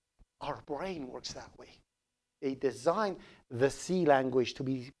 Because our brain works that way. They design the C language to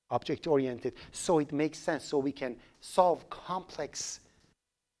be object-oriented so it makes sense, so we can solve complex,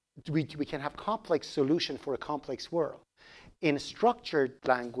 we can have complex solution for a complex world. In structured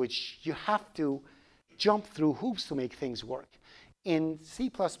language, you have to jump through hoops to make things work. In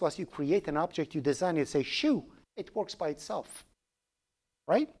C++, you create an object, you design it, say, shoo, it works by itself,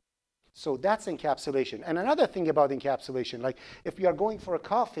 right? So that's encapsulation. And another thing about encapsulation, like if you are going for a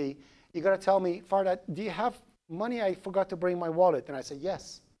coffee, you got to tell me, Farda, do you have money? I forgot to bring my wallet. And I say,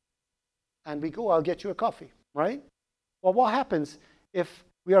 yes. And we go, I'll get you a coffee, right? Well, what happens if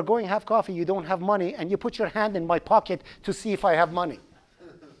we are going to have coffee, you don't have money, and you put your hand in my pocket to see if I have money?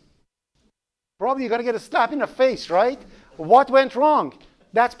 Probably you're going to get a slap in the face, right? What went wrong?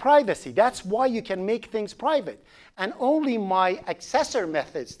 That's privacy. That's why you can make things private. And only my accessor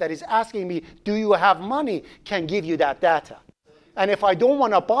methods that is asking me, do you have money, can give you that data. And if I don't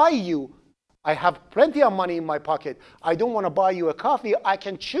want to buy you, I have plenty of money in my pocket, I don't want to buy you a coffee, I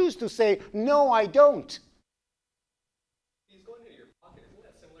can choose to say, no, I don't. He's going into your pocket. Isn't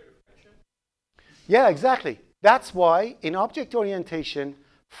that similar to friendship? Yeah, exactly. That's why in object orientation,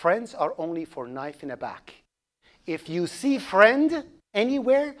 friends are only for knife in the back. If you see friend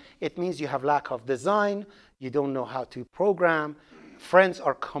anywhere, it means you have lack of design, you don't know how to program. Friends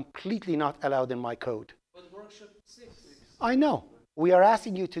are completely not allowed in my code. But workshop 6. I know. We are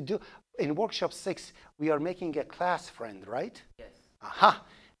asking you to do, in workshop 6, we are making a class friend, right? Yes. Aha,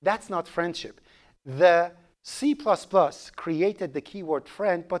 that's not friendship. The C++ created the keyword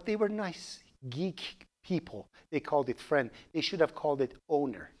friend, but they were nice, geek people. They called it friend. They should have called it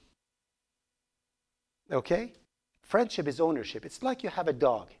owner. Okay? Friendship is ownership. It's like you have a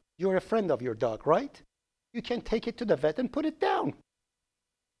dog. You're a friend of your dog, right? You can take it to the vet and put it down.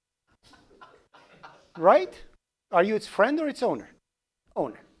 Right? Are you its friend or its owner?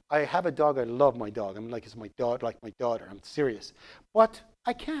 Owner. I have a dog. I love my dog. I'm like, it's my dog, like my daughter. I'm serious. But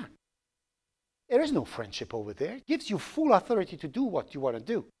I can't. There is no friendship over there. It gives you full authority to do what you want to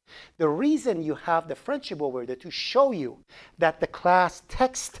do. The reason you have the friendship over there to show you that the class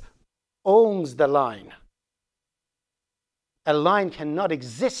text owns the line. A line cannot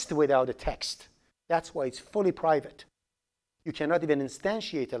exist without a text. That's why it's fully private. You cannot even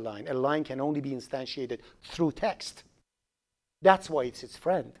instantiate a line. A line can only be instantiated through text. That's why it's its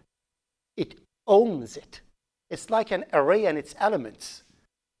friend. It owns it. It's like an array and its elements.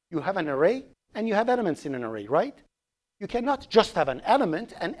 You have an array and you have elements in an array, right? You cannot just have an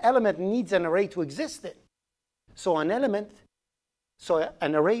element. An element needs an array to exist in. So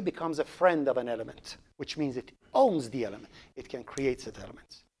an array becomes a friend of an element, which means it owns the element. It can create such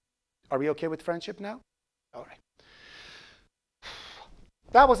elements. Are we okay with friendship now? All right.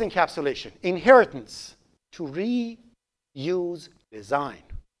 That was encapsulation. Inheritance, to reuse design.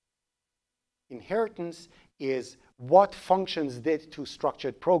 Inheritance is what functions did to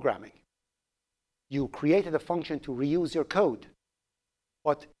structured programming. You created a function to reuse your code.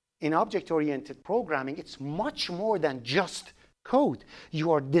 But in object-oriented programming, it's much more than just code.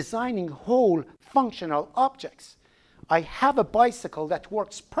 You are designing whole functional objects. I have a bicycle that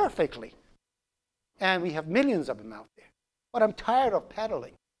works perfectly, and we have millions of them out there. But I'm tired of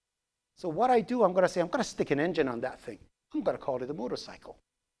pedaling. So what I do, I'm going to say, I'm going to stick an engine on that thing. I'm going to call it a motorcycle.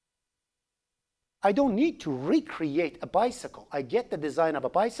 I don't need to recreate a bicycle. I get the design of a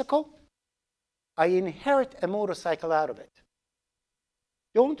bicycle. I inherit a motorcycle out of it.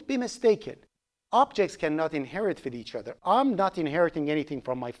 Don't be mistaken. Objects cannot inherit with each other. I'm not inheriting anything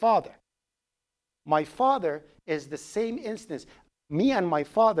from my father. My father is the same instance. Me and my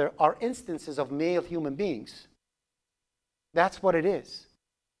father are instances of male human beings. That's what it is.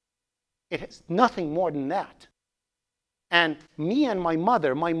 It is nothing more than that. And me and my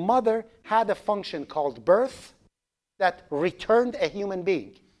mother had a function called birth that returned a human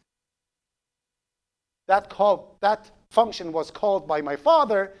being. That function was called by my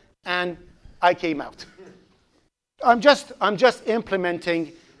father, and I came out. I'm just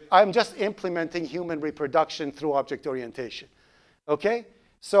implementing human reproduction through object orientation. Okay?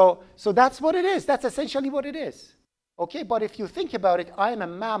 So that's what it is. That's essentially what it is. Okay? But if you think about it, I am a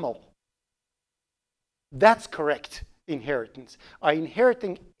mammal. That's correct inheritance. I'm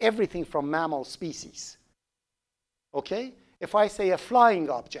inheriting everything from mammal species. Okay? If I say a flying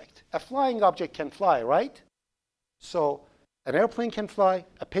object can fly, right? So an airplane can fly,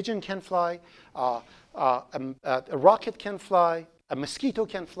 a pigeon can fly, a rocket can fly, a mosquito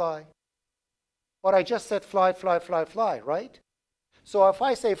can fly. But I just said fly, fly, fly, fly, right? So if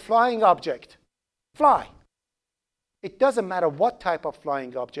I say flying object, fly. It doesn't matter what type of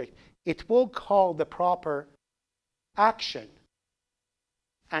flying object. It will call the proper action.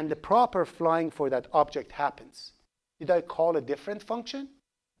 And the proper flying for that object happens. Did I call a different function?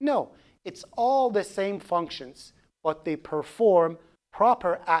 No. It's all the same functions, but they perform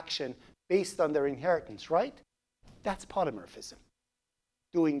proper action based on their inheritance, right? That's polymorphism.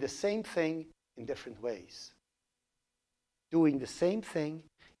 Doing the same thing in different ways. Doing the same thing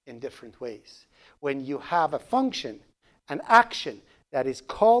in different ways. When you have a function, an action that is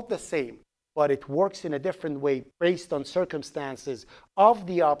called the same, but it works in a different way based on circumstances of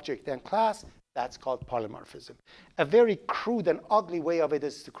the object and class, that's called polymorphism. A very crude and ugly way of it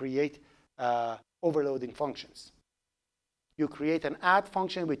is to create overloading functions. You create an add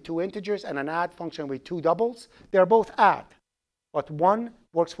function with 2 integers and an add function with 2 doubles. They're both add, but one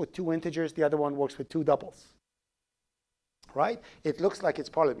works with 2 integers, the other one works with 2 doubles. Right? It looks like it's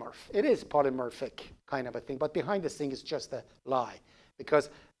polymorph. It is polymorphic kind of a thing, but behind this thing is just a lie, because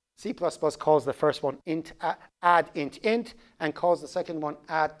C++ calls the first one int add int int and calls the second one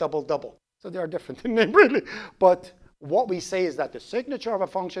add double double. So they are different in name, really. But what we say is that the signature of a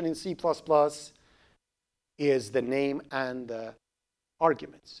function in C++ is the name and the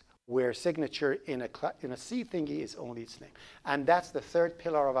arguments, where signature in a C thingy is only its name. And that's the third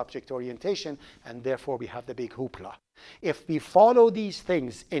pillar of object orientation, and therefore we have the big hoopla. If we follow these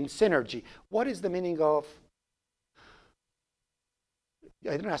things in synergy, what is the meaning of...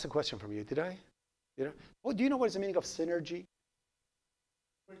 I didn't ask a question from you, did I? Oh, do you know what is the meaning of synergy?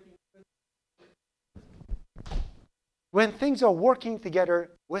 When things are working together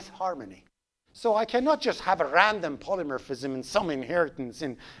with harmony. So I cannot just have a random polymorphism and some inheritance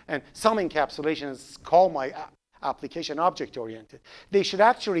and some encapsulation and call my application object-oriented. They should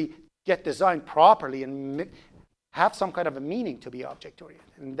actually get designed properly and have some kind of a meaning to be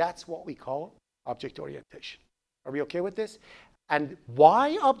object-oriented. And that's what we call object orientation. Are we okay with this? And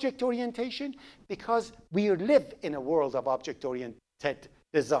why object orientation? Because we live in a world of object-oriented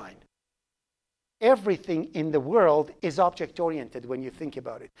design. Everything in the world is object-oriented when you think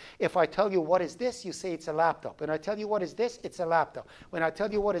about it. If I tell you what is this, you say it's a laptop. When I tell you what is this, it's a laptop. When I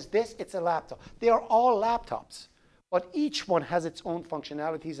tell you what is this, it's a laptop. They are all laptops. But each one has its own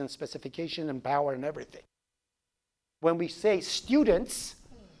functionalities and specification and power and everything. When we say students,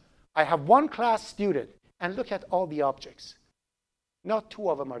 I have one class student, and look at all the objects. Not 2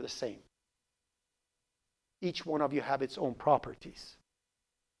 of them are the same. Each one of you have its own properties,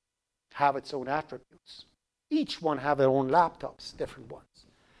 have its own attributes. Each one have their own laptops, different ones.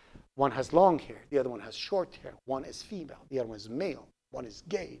 One has long hair, the other one has short hair. One is female, the other one is male. One is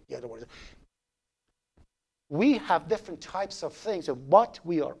gay, the other one is... We have different types of things, but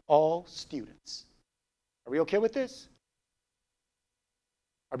we are all students. Are we okay with this?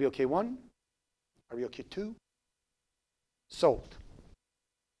 Are we okay 1? Are we okay 2? Sold.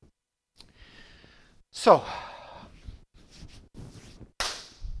 So,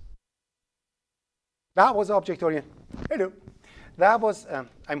 that was object-oriented. Hello. that was,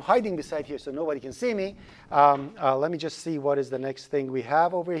 I'm hiding beside here so nobody can see me. Let me just see what is the next thing we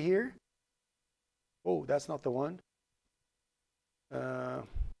have over here. Oh, that's not the one.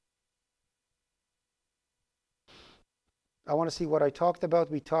 I want to see what I talked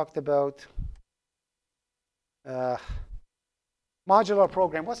about. We talked about modular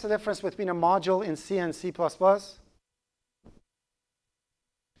program. What's the difference between a module in C and C++?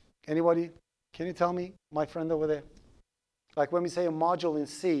 Anybody? Can you tell me, my friend over there? Like when we say a module in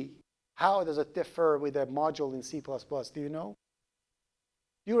C, how does it differ with a module in C++? Do you know?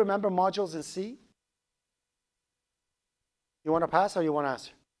 Do you remember modules in C? You want to pass or you want to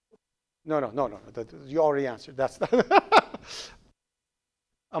answer? No. You already answered. That's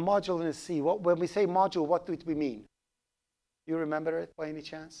a module in C. When we say module, what do we mean? You remember it by any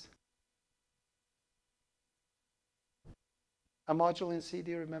chance? A module in C,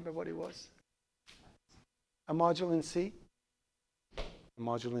 do you remember what it was? A module in C? A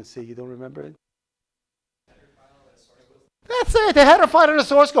module in C, you don't remember it? That's it, a header file and a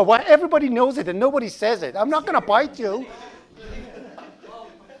source code. Why everybody knows it and nobody says it. I'm not going to bite you.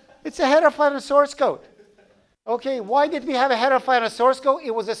 It's a header file and a source code. Okay, why did we have a header file and a source code?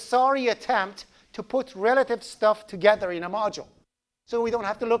 It was a sorry attempt to put relative stuff together in a module so we don't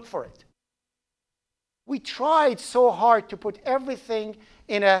have to look for it. We tried so hard to put everything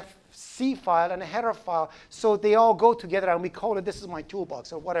in a C file and a header file so they all go together and we call it, this is my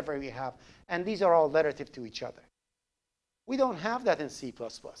toolbox or whatever we have. And these are all relative to each other. We don't have that in C++.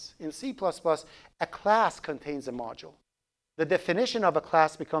 In C++, a class contains a module. The definition of a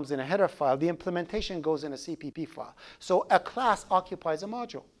class becomes in a header file. The implementation goes in a CPP file. So a class occupies a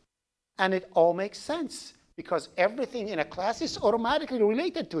module. And it all makes sense because everything in a class is automatically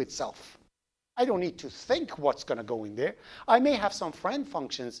related to itself. I don't need to think what's going to go in there. I may have some friend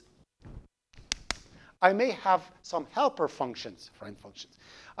functions. I may have some helper functions, friend functions.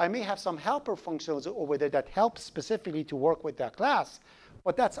 I may have some helper functions over there that help specifically to work with that class,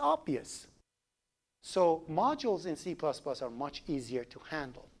 but that's obvious. So modules in C++ are much easier to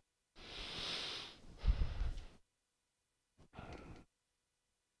handle.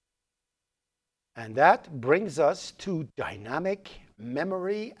 And that brings us to dynamic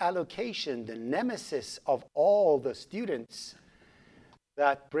memory allocation, the nemesis of all the students.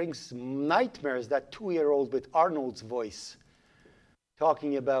 That brings nightmares, that 2-year-old with Arnold's voice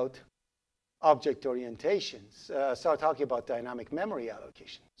talking about object orientations, start talking about dynamic memory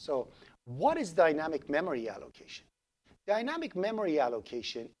allocation. So what is dynamic memory allocation? Dynamic memory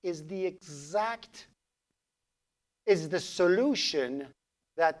allocation is the solution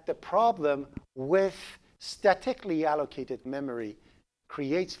that the problem with statically allocated memory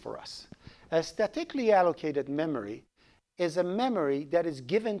creates for us. A statically allocated memory is a memory that is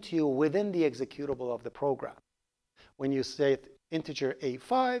given to you within the executable of the program. When you say integer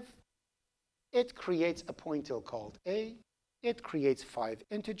A5, it creates a pointer called A. It creates 5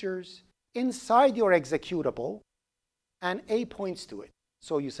 integers inside your executable, and A points to it.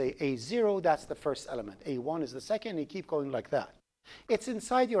 So you say A0, that's the first element. A1 is the second, and you keep going like that. It's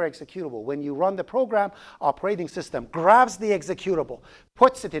inside your executable. When you run the program, operating system grabs the executable,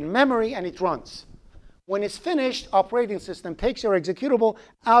 puts it in memory, and it runs. When it's finished, operating system takes your executable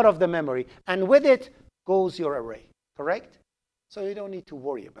out of the memory, and with it goes your array, correct? So you don't need to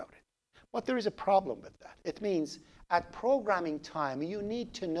worry about it. But there is a problem with that. It means at programming time, you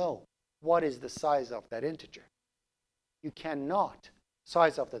need to know what is the size of that integer. You cannot,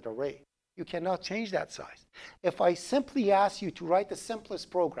 size of that array. You cannot change that size. If I simply ask you to write the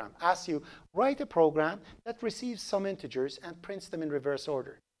simplest program, ask you, write a program that receives some integers and prints them in reverse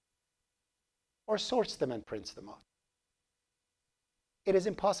order, or sorts them and prints them out. It is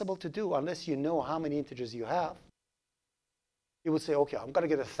impossible to do unless you know how many integers you have. You would say, okay, I'm going to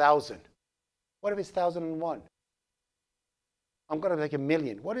get 1,000. What if it's 1,001? I'm going to make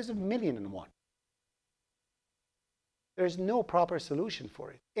 1,000,000. What is 1,000,001? There's no proper solution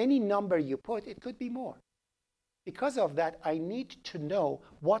for it. Any number you put, it could be more. Because of that, I need to know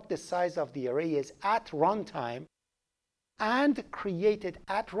what the size of the array is at runtime and create it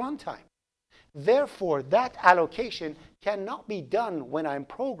at runtime. Therefore, that allocation cannot be done when I'm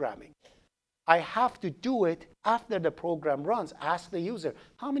programming. I have to do it after the program runs. Ask the user,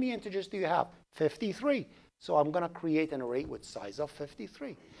 how many integers do you have? 53. So I'm going to create an array with size of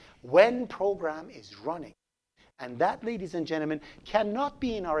 53 when program is running. And that, ladies and gentlemen, cannot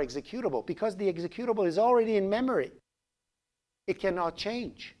be in our executable because the executable is already in memory. It cannot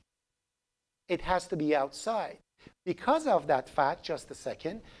change. It has to be outside. Because of that fact, just a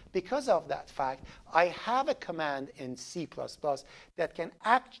second, because of that fact, I have a command in C++ that can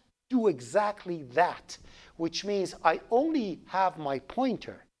do exactly that, which means I only have my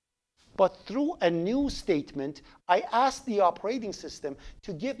pointer. But through a new statement, I ask the operating system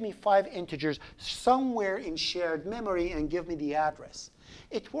to give me 5 integers somewhere in shared memory and give me the address.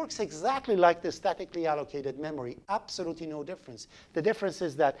 It works exactly like the statically allocated memory. Absolutely no difference. The difference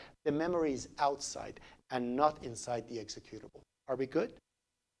is that the memory is outside and not inside the executable. Are we good?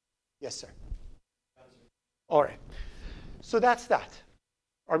 Yes, sir. All right. So that's that.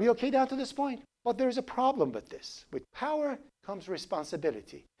 Are we OK down to this point? But there's a problem with this. With power comes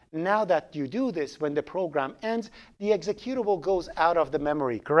responsibility. Now that you do this, when the program ends, the executable goes out of the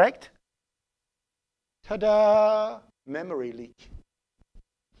memory, correct? Ta-da! Memory leak.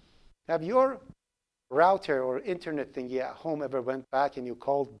 Have your router or internet thingy at home ever went back and you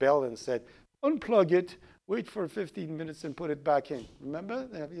called Bell and said, unplug it, wait for 15 minutes and put it back in? Remember?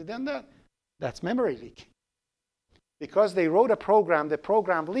 Have you done that? That's memory leak. Because they wrote a program, the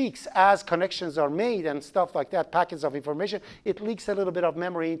program leaks as connections are made and stuff like that, packets of information. It leaks a little bit of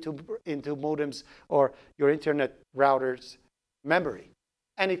memory into modems or your internet router's memory.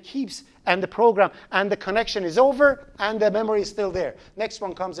 And it keeps, and the program, and the connection is over, and the memory is still there. Next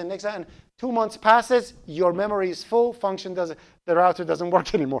one comes in, next, and 2 months passes, your memory is full, the router doesn't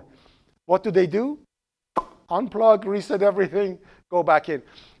work anymore. What do? Unplug, reset everything, go back in.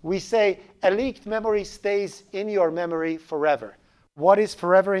 We say a leaked memory stays in your memory forever. What is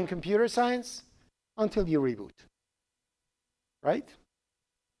forever in computer science? Until you reboot. Right?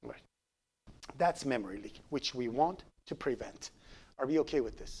 Right. That's memory leak, which we want to prevent. Are we OK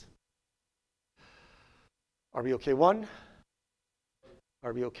with this? Are we OK 1?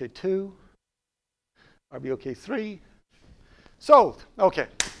 Are we OK 2? Are we OK 3? Sold. OK.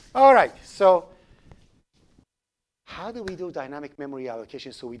 All right. So how do we do dynamic memory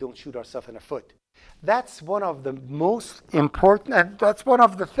allocation so we don't shoot ourselves in the foot? That's one of the most important, and that's one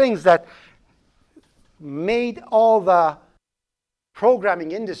of the things that made all the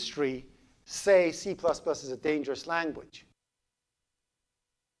programming industry say C++ is a dangerous language.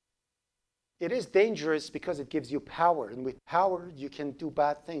 It is dangerous because it gives you power, and with power you can do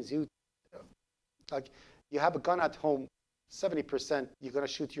bad things. Like you have a gun at home, 70% you're going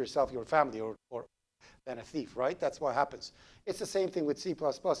to shoot yourself, your family, or than a thief, right? That's what happens. It's the same thing with C++.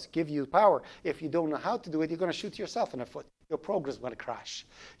 Give you power. If you don't know how to do it, you're going to shoot yourself in the foot. Your program is going to crash.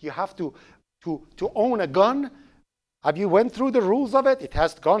 You have to own a gun. Have you went through the rules of it?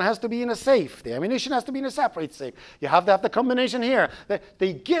 Gun has to be in a safe. The ammunition has to be in a separate safe. You have to have the combination here.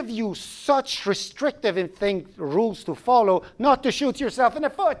 They give you such restrictive rules to follow not to shoot yourself in the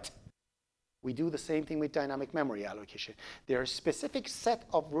foot. We do the same thing with dynamic memory allocation. There are a specific set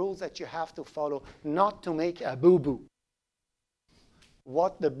of rules that you have to follow not to make a boo-boo.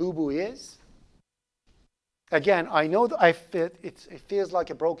 What the boo-boo is, again, I know that it feels like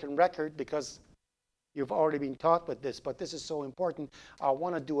a broken record because you've already been taught with this, but this is so important. I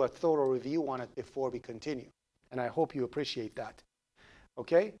want to do a thorough review on it before we continue, and I hope you appreciate that.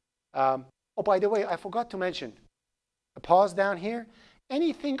 OK? Oh, by the way, I forgot to mention, a pause down here.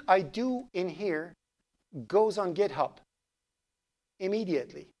 Anything I do in here goes on GitHub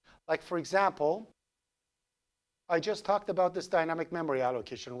immediately. Like, for example, I just talked about this dynamic memory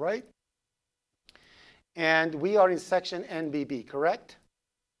allocation, right? And we are in section NBB, correct?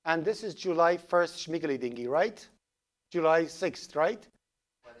 And this is July 1st schmiggly-dingy, right? July 6th, right?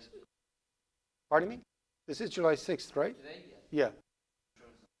 Pardon me? This is July 6th, right? Today? Yeah.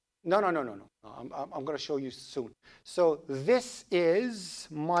 No. I'm going to show you soon. So this is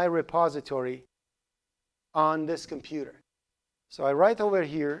my repository on this computer. So I write over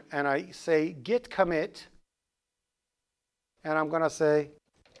here, and I say git commit. And I'm going to say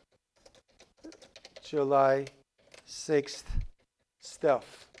July 6th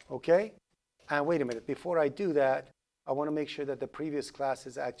stuff. OK? And wait a minute. Before I do that, I want to make sure that the previous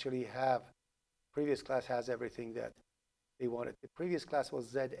classes actually have, previous class has everything that they wanted. The previous class was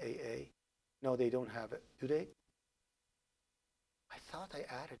ZAA. No, they don't have it. Do they? I thought I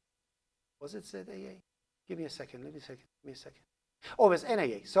added. Was it ZAA? Give me a second. Give me a second. Oh, it's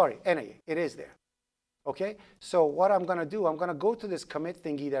NAA. Sorry, NAA. It is there. OK? So what I'm going to do, I'm going to go to this commit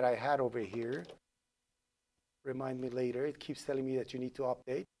thingy that I had over here. Remind me later. It keeps telling me that you need to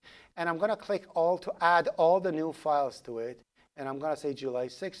update. And I'm going to click all to add all the new files to it. And I'm going to say July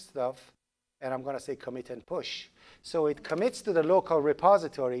 6th stuff. And I'm going to say commit and push. So it commits to the local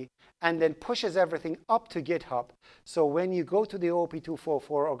repository and then pushes everything up to GitHub. So when you go to the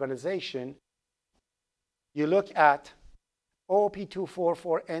OOP244 organization, you look at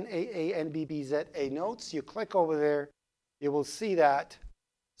OOP244 NAA NBB ZA notes. You click over there. You will see that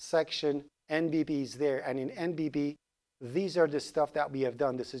section NBB is there. And in NBB, these are the stuff that we have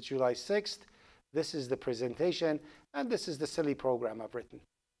done. This is July 6th. This is the presentation. And this is the silly program I've written.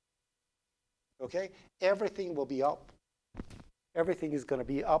 OK? Everything will be up. Everything is going to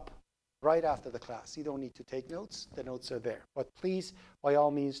be up right after the class. You don't need to take notes. The notes are there. But please, by all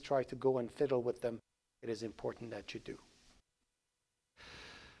means, try to go and fiddle with them. It is important that you do.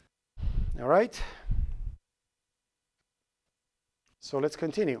 All right? So let's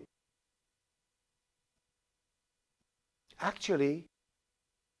continue. Actually,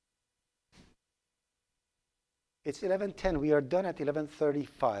 it's 11:10. We are done at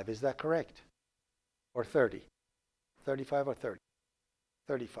 11:35. Is that correct? Or 30? 35 or 30?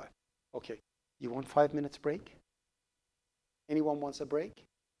 35. OK. You want 5 minutes break? Anyone wants a break?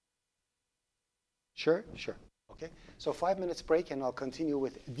 Sure? Sure. OK. So 5 minutes break, and I'll continue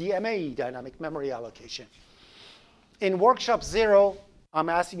with DMA, dynamic memory allocation. In workshop 0, I'm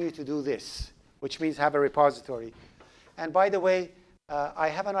asking you to do this, which means have a repository. And by the way, I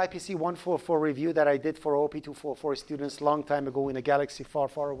have an IPC 144 review that I did for OP244 students long time ago in a galaxy far,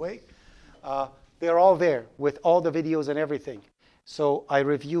 far away. They're all there with all the videos and everything. So I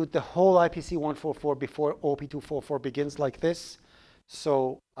reviewed the whole IPC 144 before OP244 begins like this.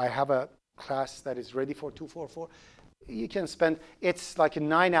 So I have a class that is ready for 244. You can spend, it's like a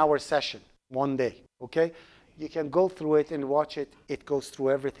 9-hour session, one day, OK? You can go through it and watch it. It goes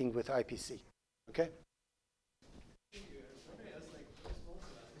through everything with IPC, OK?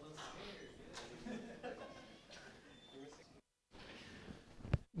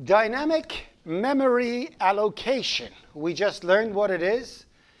 Dynamic memory allocation. We just learned what it is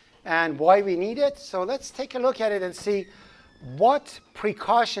and why we need it. So let's take a look at it and see what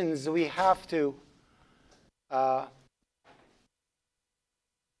precautions we have to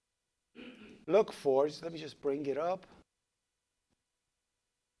look for. So let me just bring it up.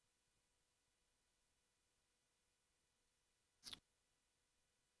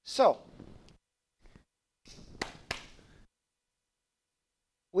 So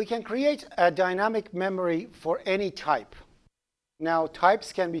we can create a dynamic memory for any type. Now,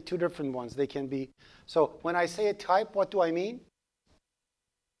 types can be two different ones. They can be, so when I say a type, what do I mean?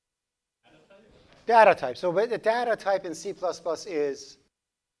 Data type. So the data type in C++ is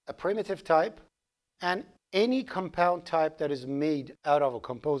a primitive type and any compound type that is made out of a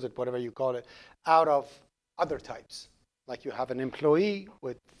composite, whatever you call it, out of other types. Like you have an employee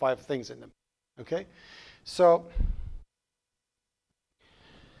with 5 things in them. OK? So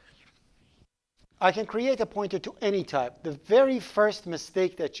I can create a pointer to any type. The very first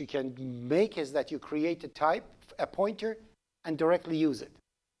mistake that you can make is that you create a type, a pointer, and directly use it.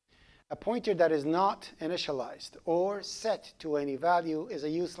 A pointer that is not initialized or set to any value is a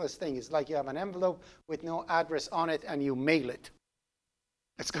useless thing. It's like you have an envelope with no address on it and you mail it.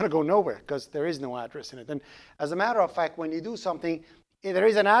 It's going to go nowhere because there is no address in it. And as a matter of fact, when you do something, there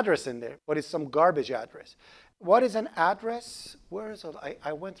is an address in there, but it's some garbage address. What is an address? Where is it?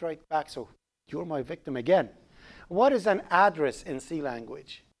 I went right back, so you're my victim again. What is an address in C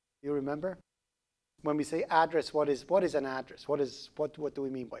language? You remember? When we say address, what is an address? What do we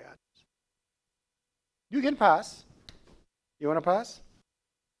mean by address? You can pass. You want to pass?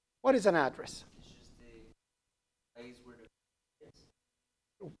 What is an address? It's just a place where the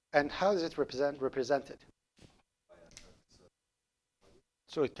And how is it represented?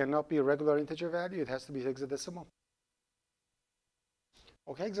 So it cannot be a regular integer value. It has to be hexadecimal.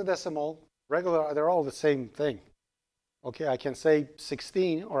 Okay, hexadecimal, regular, they're all the same thing. Okay, I can say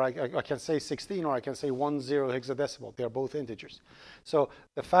 16, or I can say 16, or I can say 10 hexadecimal. They're both integers. So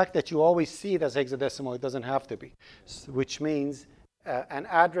the fact that you always see it as hexadecimal, it doesn't have to be, which means an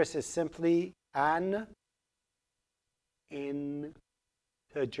address is simply an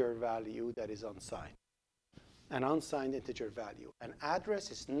integer value that is unsigned. An unsigned integer value. An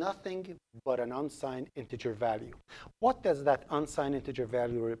address is nothing but an unsigned integer value. What does that unsigned integer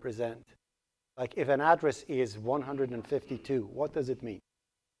value represent? Like if an address is 152, what does it mean?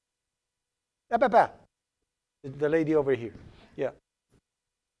 The lady over here. Yeah.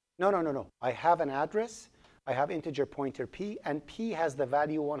 No. I have an address. I have integer pointer p, and p has the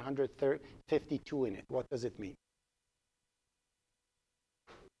value 152 in it. What does it mean?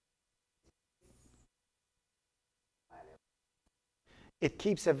 It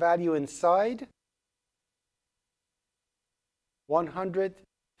keeps a value inside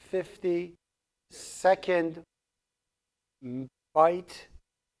 152nd byte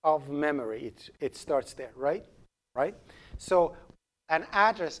of memory. It starts there, right? Right? So an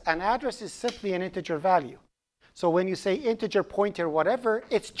address is simply an integer value. So when you say integer pointer whatever,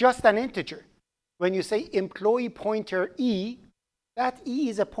 it's just an integer. When you say employee pointer e, that e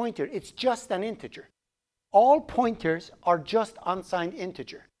is a pointer. It's just an integer. All pointers are just unsigned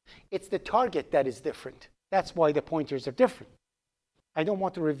integer. It's the target that is different. That's why the pointers are different. I don't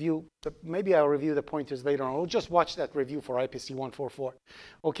want to review, maybe I'll review the pointers later on. We'll just watch that review for IPC 144.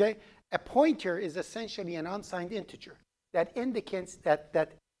 Okay? A pointer is essentially an unsigned integer that indicates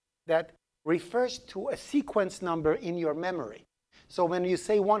that refers to a sequence number in your memory. So when you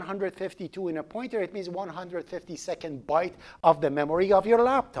say 152 in a pointer, it means 152nd byte of the memory of your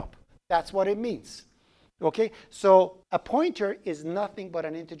laptop. That's what it means. Okay, so a pointer is nothing but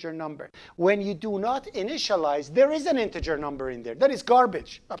an integer number. When you do not initialize, there is an integer number in there. That is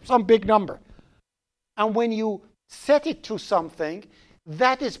garbage, some big number. And when you set it to something,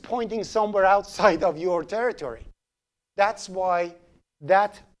 that is pointing somewhere outside of your territory. That's why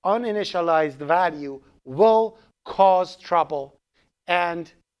that uninitialized value will cause trouble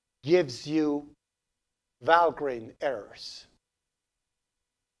and gives you Valgrind errors.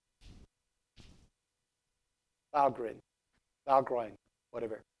 Valgrind,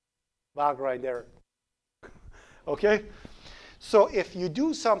 whatever. Valgrind error. Okay? So if you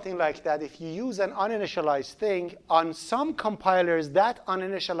do something like that, if you use an uninitialized thing, on some compilers, that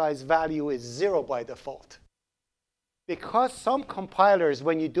uninitialized value is 0 by default. Because some compilers,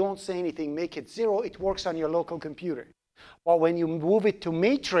 when you don't say anything, make it 0, it works on your local computer. But when you move it to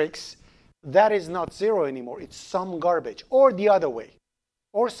matrix, that is not 0 anymore. It's some garbage, or the other way,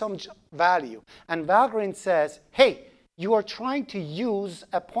 or some value. And Valgrind says, hey, you are trying to use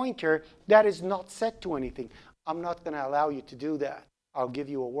a pointer that is not set to anything. I'm not going to allow you to do that. I'll give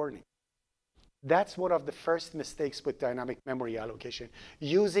you a warning. That's one of the first mistakes with dynamic memory allocation,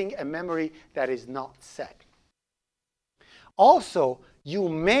 using a memory that is not set. Also, you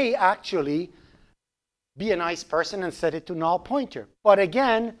may actually be a nice person and set it to null pointer. But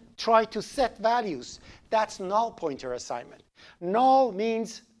again, try to set values. That's null pointer assignment. Null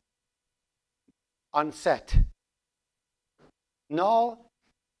means unset. Null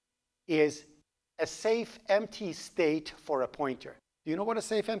is a safe empty state for a pointer. Do you know what a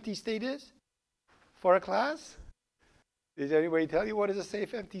safe empty state is for a class? Did anybody tell you what is a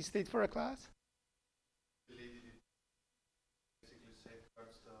safe empty state for a class?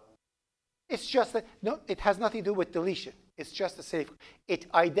 It's just that, no, it has nothing to do with deletion. It's just a safe. It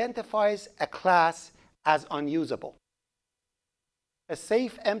identifies a class as unusable. A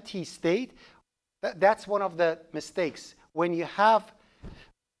safe empty state, that's one of the mistakes. When you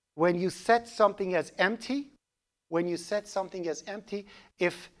set something as empty,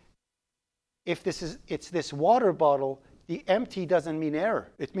 if it's this water bottle, the empty doesn't mean error.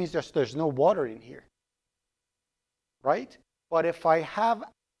 It means there's no water in here, right? But if I have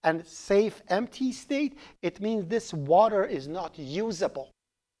a safe empty state, it means this water is not usable.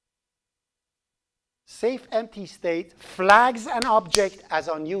 Safe empty state flags an object as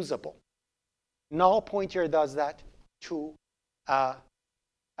unusable. Null pointer does that to a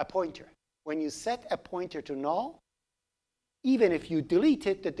pointer. When you set a pointer to null, even if you delete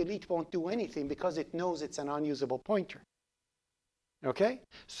it, the delete won't do anything because it knows it's an unusable pointer. Okay?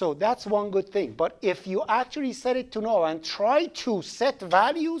 So that's one good thing. But if you actually set it to null and try to set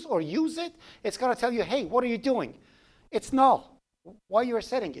values or use it, it's going to tell you, hey, what are you doing? It's null. Why you're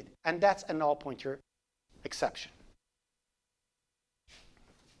setting it? And that's a null pointer exception.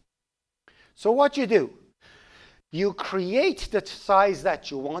 So what you do, you create the size that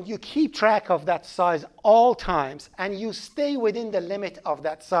you want. You keep track of that size all times, and you stay within the limit of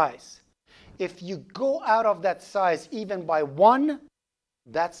that size. If you go out of that size even by 1,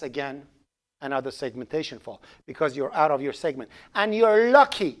 that's again another segmentation fault because you're out of your segment. And you're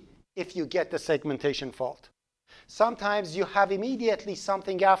lucky if you get the segmentation fault. Sometimes you have immediately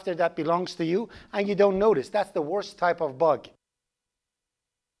something after that belongs to you and you don't notice. That's the worst type of bug.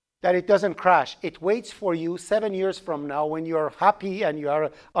 That it doesn't crash. It waits for you 7 years from now when you're happy and you are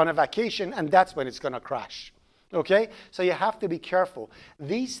on a vacation, and that's when it's going to crash. Okay? So you have to be careful.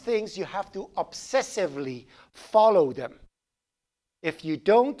 These things, you have to obsessively follow them. If you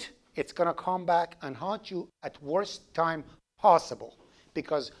don't, it's going to come back and haunt you at worst time possible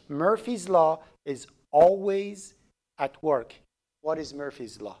because Murphy's Law is always at work. What is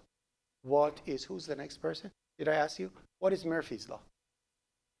Murphy's Law? Who's the next person? Did I ask you? What is Murphy's Law?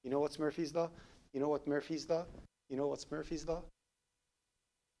 You know what's Murphy's Law? You know what Murphy's Law? You know what's Murphy's Law?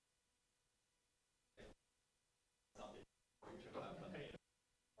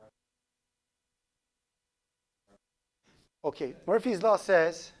 Okay, Murphy's Law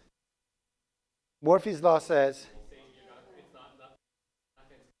says,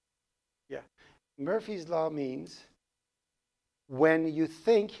 yeah, Murphy's Law means when you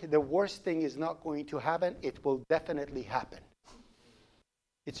think the worst thing is not going to happen, it will definitely happen.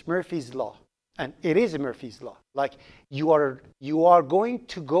 It's Murphy's Law. And it is Murphy's Law. Like you are going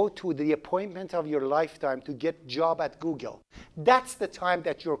to go to the appointment of your lifetime to get a job at Google. That's the time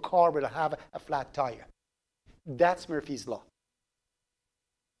that your car will have a flat tire. That's Murphy's Law.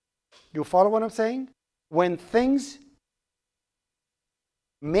 You follow what I'm saying? When things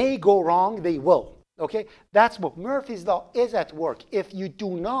may go wrong, they will. Okay? That's what Murphy's Law is at work. If you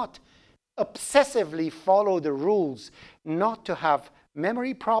do not obsessively follow the rules not to have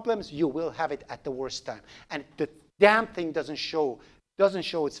memory problems, you will have it at the worst time. And the damn thing doesn't show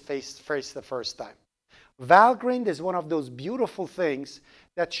its face the first time. Valgrind is one of those beautiful things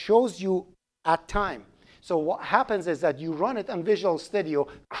that shows you at time. So what happens is that you run it on Visual Studio,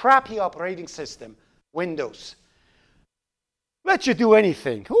 crappy operating system, Windows. Let you do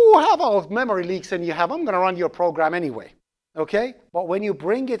anything. Have all memory leaks and I'm going to run your program anyway. Okay? But when you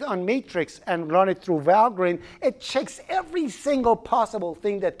bring it on Matrix and run it through Valgrind, it checks every single possible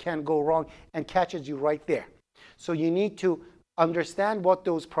thing that can go wrong and catches you right there. So you need to understand what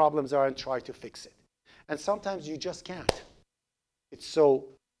those problems are and try to fix it. And sometimes you just can't. It's so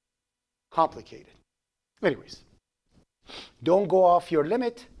complicated. Anyways, don't go off your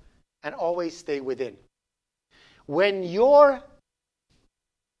limit and always stay within. When your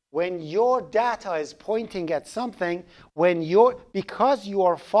data is pointing at something, because you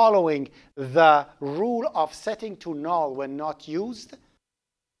are following the rule of setting to null when not used,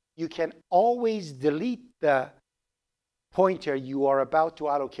 you can always delete the pointer you are about to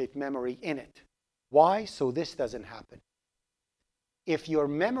allocate memory in it. Why? So this doesn't happen. If your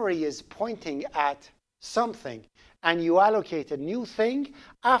memory is pointing at something and you allocate a new thing,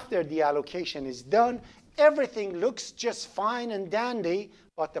 after the allocation is done, everything looks just fine and dandy,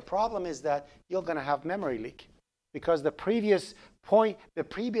 but the problem is that you're going to have memory leak because the previous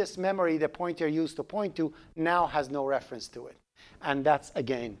memory the pointer used to point to now has no reference to it. And that's,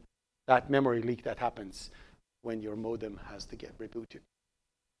 again, that memory leak that happens when your modem has to get rebooted.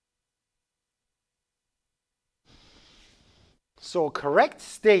 So correct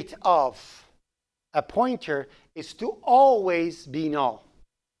state of a pointer is to always be null.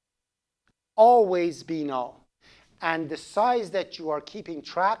 Always be null. And the size that you are keeping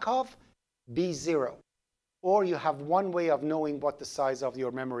track of, be 0. Or you have one way of knowing what the size of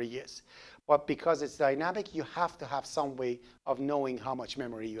your memory is. But because it's dynamic, you have to have some way of knowing how much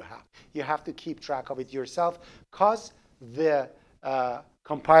memory you have. You have to keep track of it yourself because the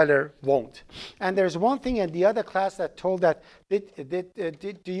compiler won't. And there's one thing in the other class that told that, do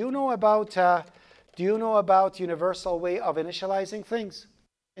you know about universal way of initializing things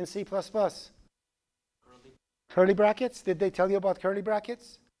in C++? Curly brackets? Did they tell you about curly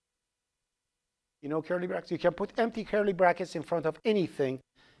brackets? You know curly brackets? You can put empty curly brackets in front of anything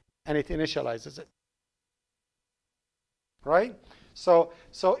and it initializes it. Right? So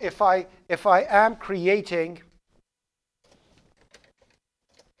if I am creating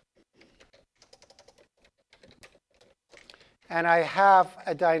and I have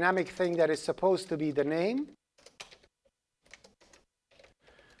a dynamic thing that is supposed to be the name,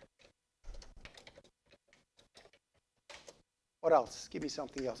 what else? Give me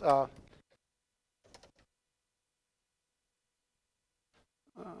something else.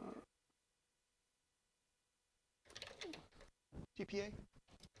 GPA?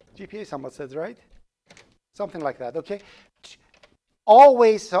 GPA, someone says, right? Something like that, okay?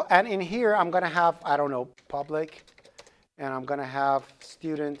 Always, so, and in here, I'm going to have, I don't know, public, and I'm going to have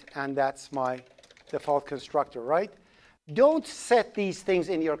student, and that's my default constructor, right? Don't set these things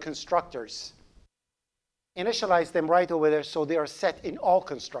in your constructors. Initialize them right over there so they are set in all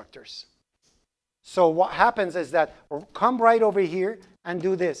constructors. So what happens is that come right over here and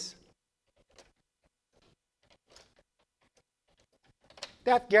do this.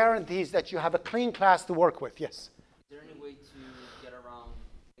 That guarantees that you have a clean class to work with. Yes? Is there any way to get around,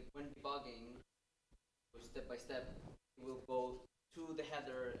 like when debugging, step by step, you will go to the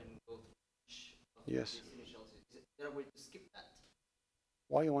header and go through each of yes. these initials? Is there a way to skip that?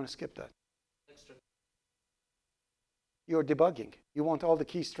 Why you want to skip that? Extra. You're debugging. You want all the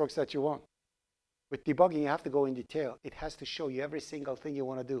keystrokes that you want. With debugging, you have to go in detail. It has to show you every single thing you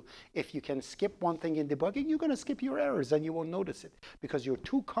want to do. If you can skip one thing in debugging, you're going to skip your errors and you won't notice it because you're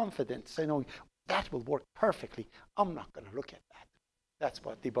too confident saying, no, that will work perfectly. I'm not going to look at that. That's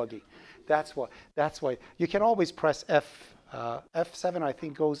what debugging. That's why you can always press F7, I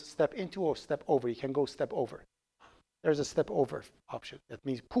think, goes step into or step over. You can go step over. There's a step over option. That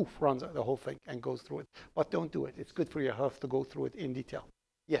means poof, runs the whole thing and goes through it. But don't do it. It's good for your health to go through it in detail.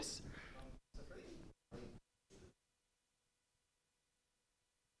 Yes?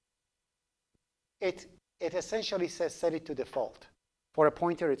 It essentially says set it to default. For a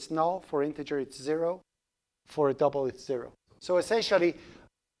pointer, it's null. For integer, it's 0. For a double, it's 0. So essentially,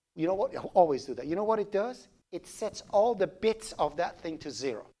 you know what? Always do that. You know what it does? It sets all the bits of that thing to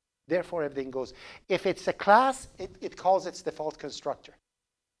 0. Therefore, everything goes. If it's a class, it calls its default constructor.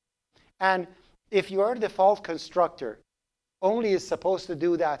 And if your default constructor only is supposed to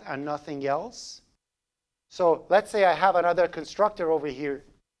do that and nothing else, so let's say I have another constructor over here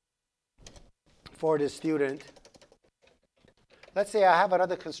for the student. Let's say I have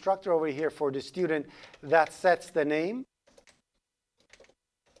another constructor over here for the student that sets the name.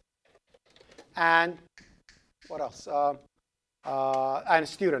 And what else? And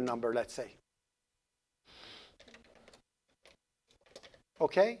student number, let's say.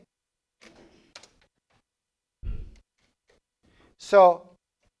 OK?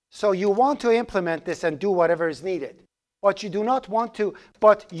 So you want to implement this and do whatever is needed. But you do not want to,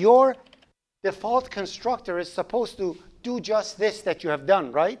 but your default constructor is supposed to do just this that you have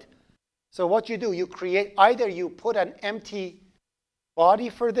done, right? So what you do, you create, either you put an empty body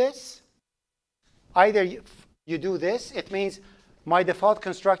for this, either you do this. It means my default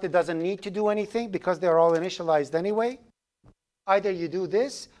constructor doesn't need to do anything because they're all initialized anyway. Either you do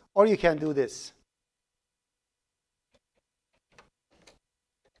this or you can do this.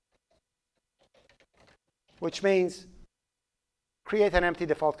 Which means create an empty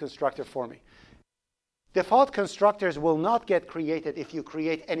default constructor for me. Default constructors will not get created if you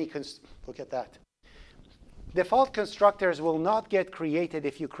create any look at that. Default constructors will not get created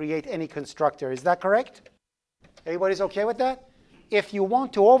if you create any constructor. Is that correct? Everybody's OK with that? If you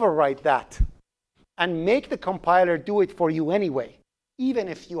want to override that and make the compiler do it for you anyway, even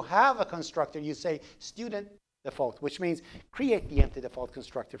if you have a constructor, you say student default, which means create the empty default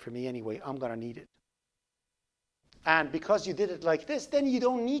constructor for me anyway. I'm going to need it. And because you did it like this, then you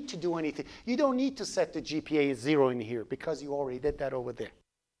don't need to do anything. You don't need to set the GPA 0 in here because you already did that over there.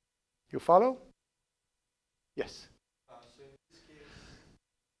 You follow? Yes? So in this case,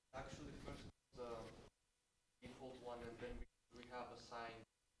 actually first the default one, and then we have assigned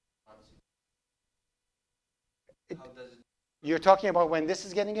answer. How does it? You're talking about when this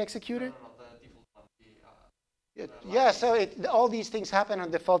is getting executed? No, the default one. Yeah, so all these things happen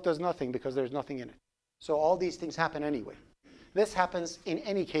and default does nothing because there's nothing in it. So all these things happen anyway. This happens in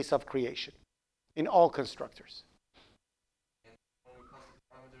any case of creation, in all constructors. And when we pass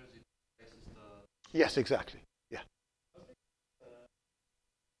the parameters, it places the... Yes, exactly. Yeah.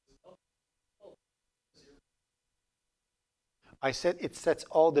 I said it sets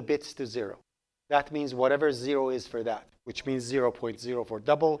all the bits to 0. That means whatever 0 is for that, which means 0.0 for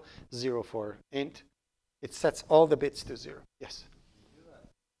double, 0 for int. It sets all the bits to 0. Yes.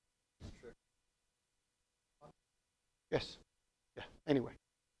 Yes. Yeah. Anyway.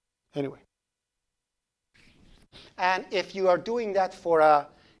 And if you are doing that for a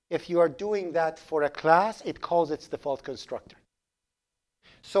class, it calls its default constructor.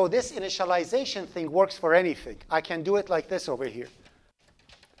 So this initialization thing works for anything. I can do it like this over here.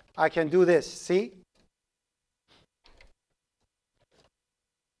 I can do this. See?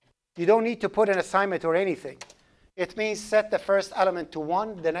 You don't need to put an assignment or anything. It means set the first element to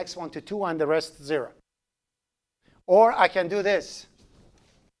 1, the next one to 2, and the rest 0. Or I can do this.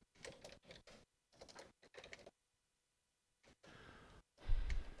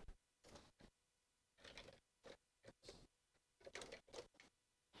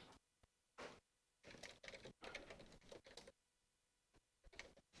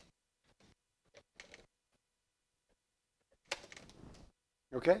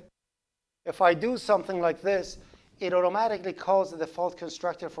 OK? If I do something like this, it automatically calls the default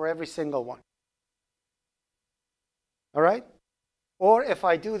constructor for every single one. All right? Or if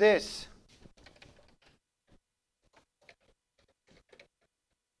I do this,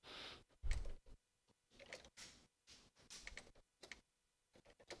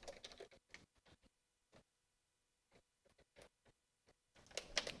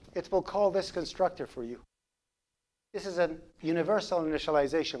 it will call this constructor for you. This is a universal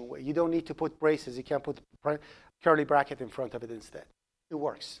initialization way. You don't need to put braces. You can put curly bracket in front of it instead. It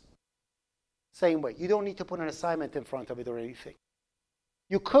works. Same way. You don't need to put an assignment in front of it or anything.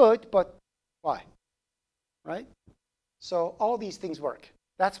 You could, but why? Right? So all these things work.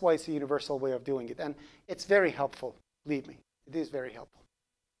 That's why it's a universal way of doing it. And it's very helpful. Believe me, it is very helpful.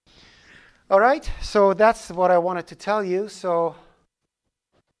 All right, so that's what I wanted to tell you. So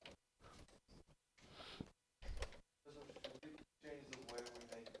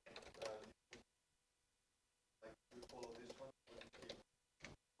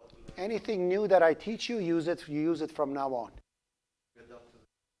anything new that I teach you, you use it from now on.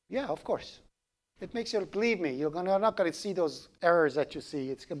 Yeah, of course. It makes you, believe me, you're not going to see those errors that you see.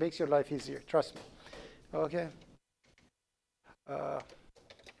 It makes your life easier. Trust me. Okay.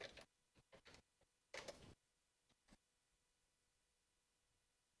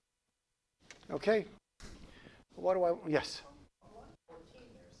 Okay. What do I? Yes.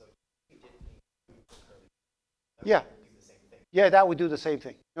 Yeah. Yeah, that would do the same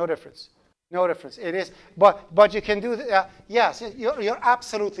thing. No difference. No difference. It is, but you can do that. Yes, you're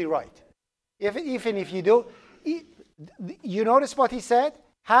absolutely right. Even if you do, you notice what he said?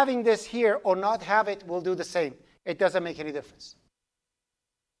 Having this here or not have it will do the same. It doesn't make any difference.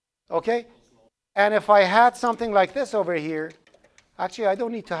 Okay? And if I had something like this over here, actually, I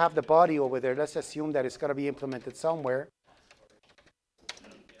don't need to have the body over there. Let's assume that it's going to be implemented somewhere.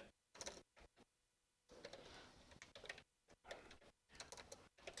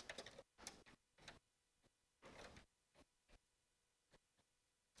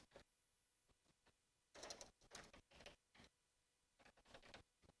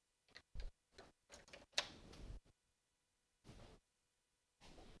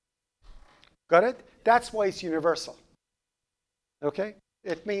 Got it? That's why it's universal. Okay?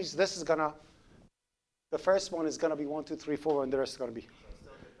 It means this is going to, the first one is going to be 1, 2, 3, 4, and the rest is going to be.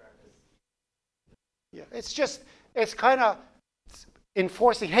 Yeah, it's just, it's kind of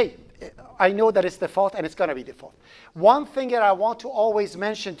enforcing, hey, I know that it's default and it's going to be default. One thing that I want to always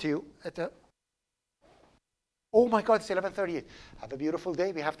mention to you, oh my God, it's 11:38. Have a beautiful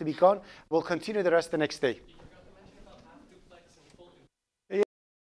day. We have to be gone. We'll continue the rest the next day.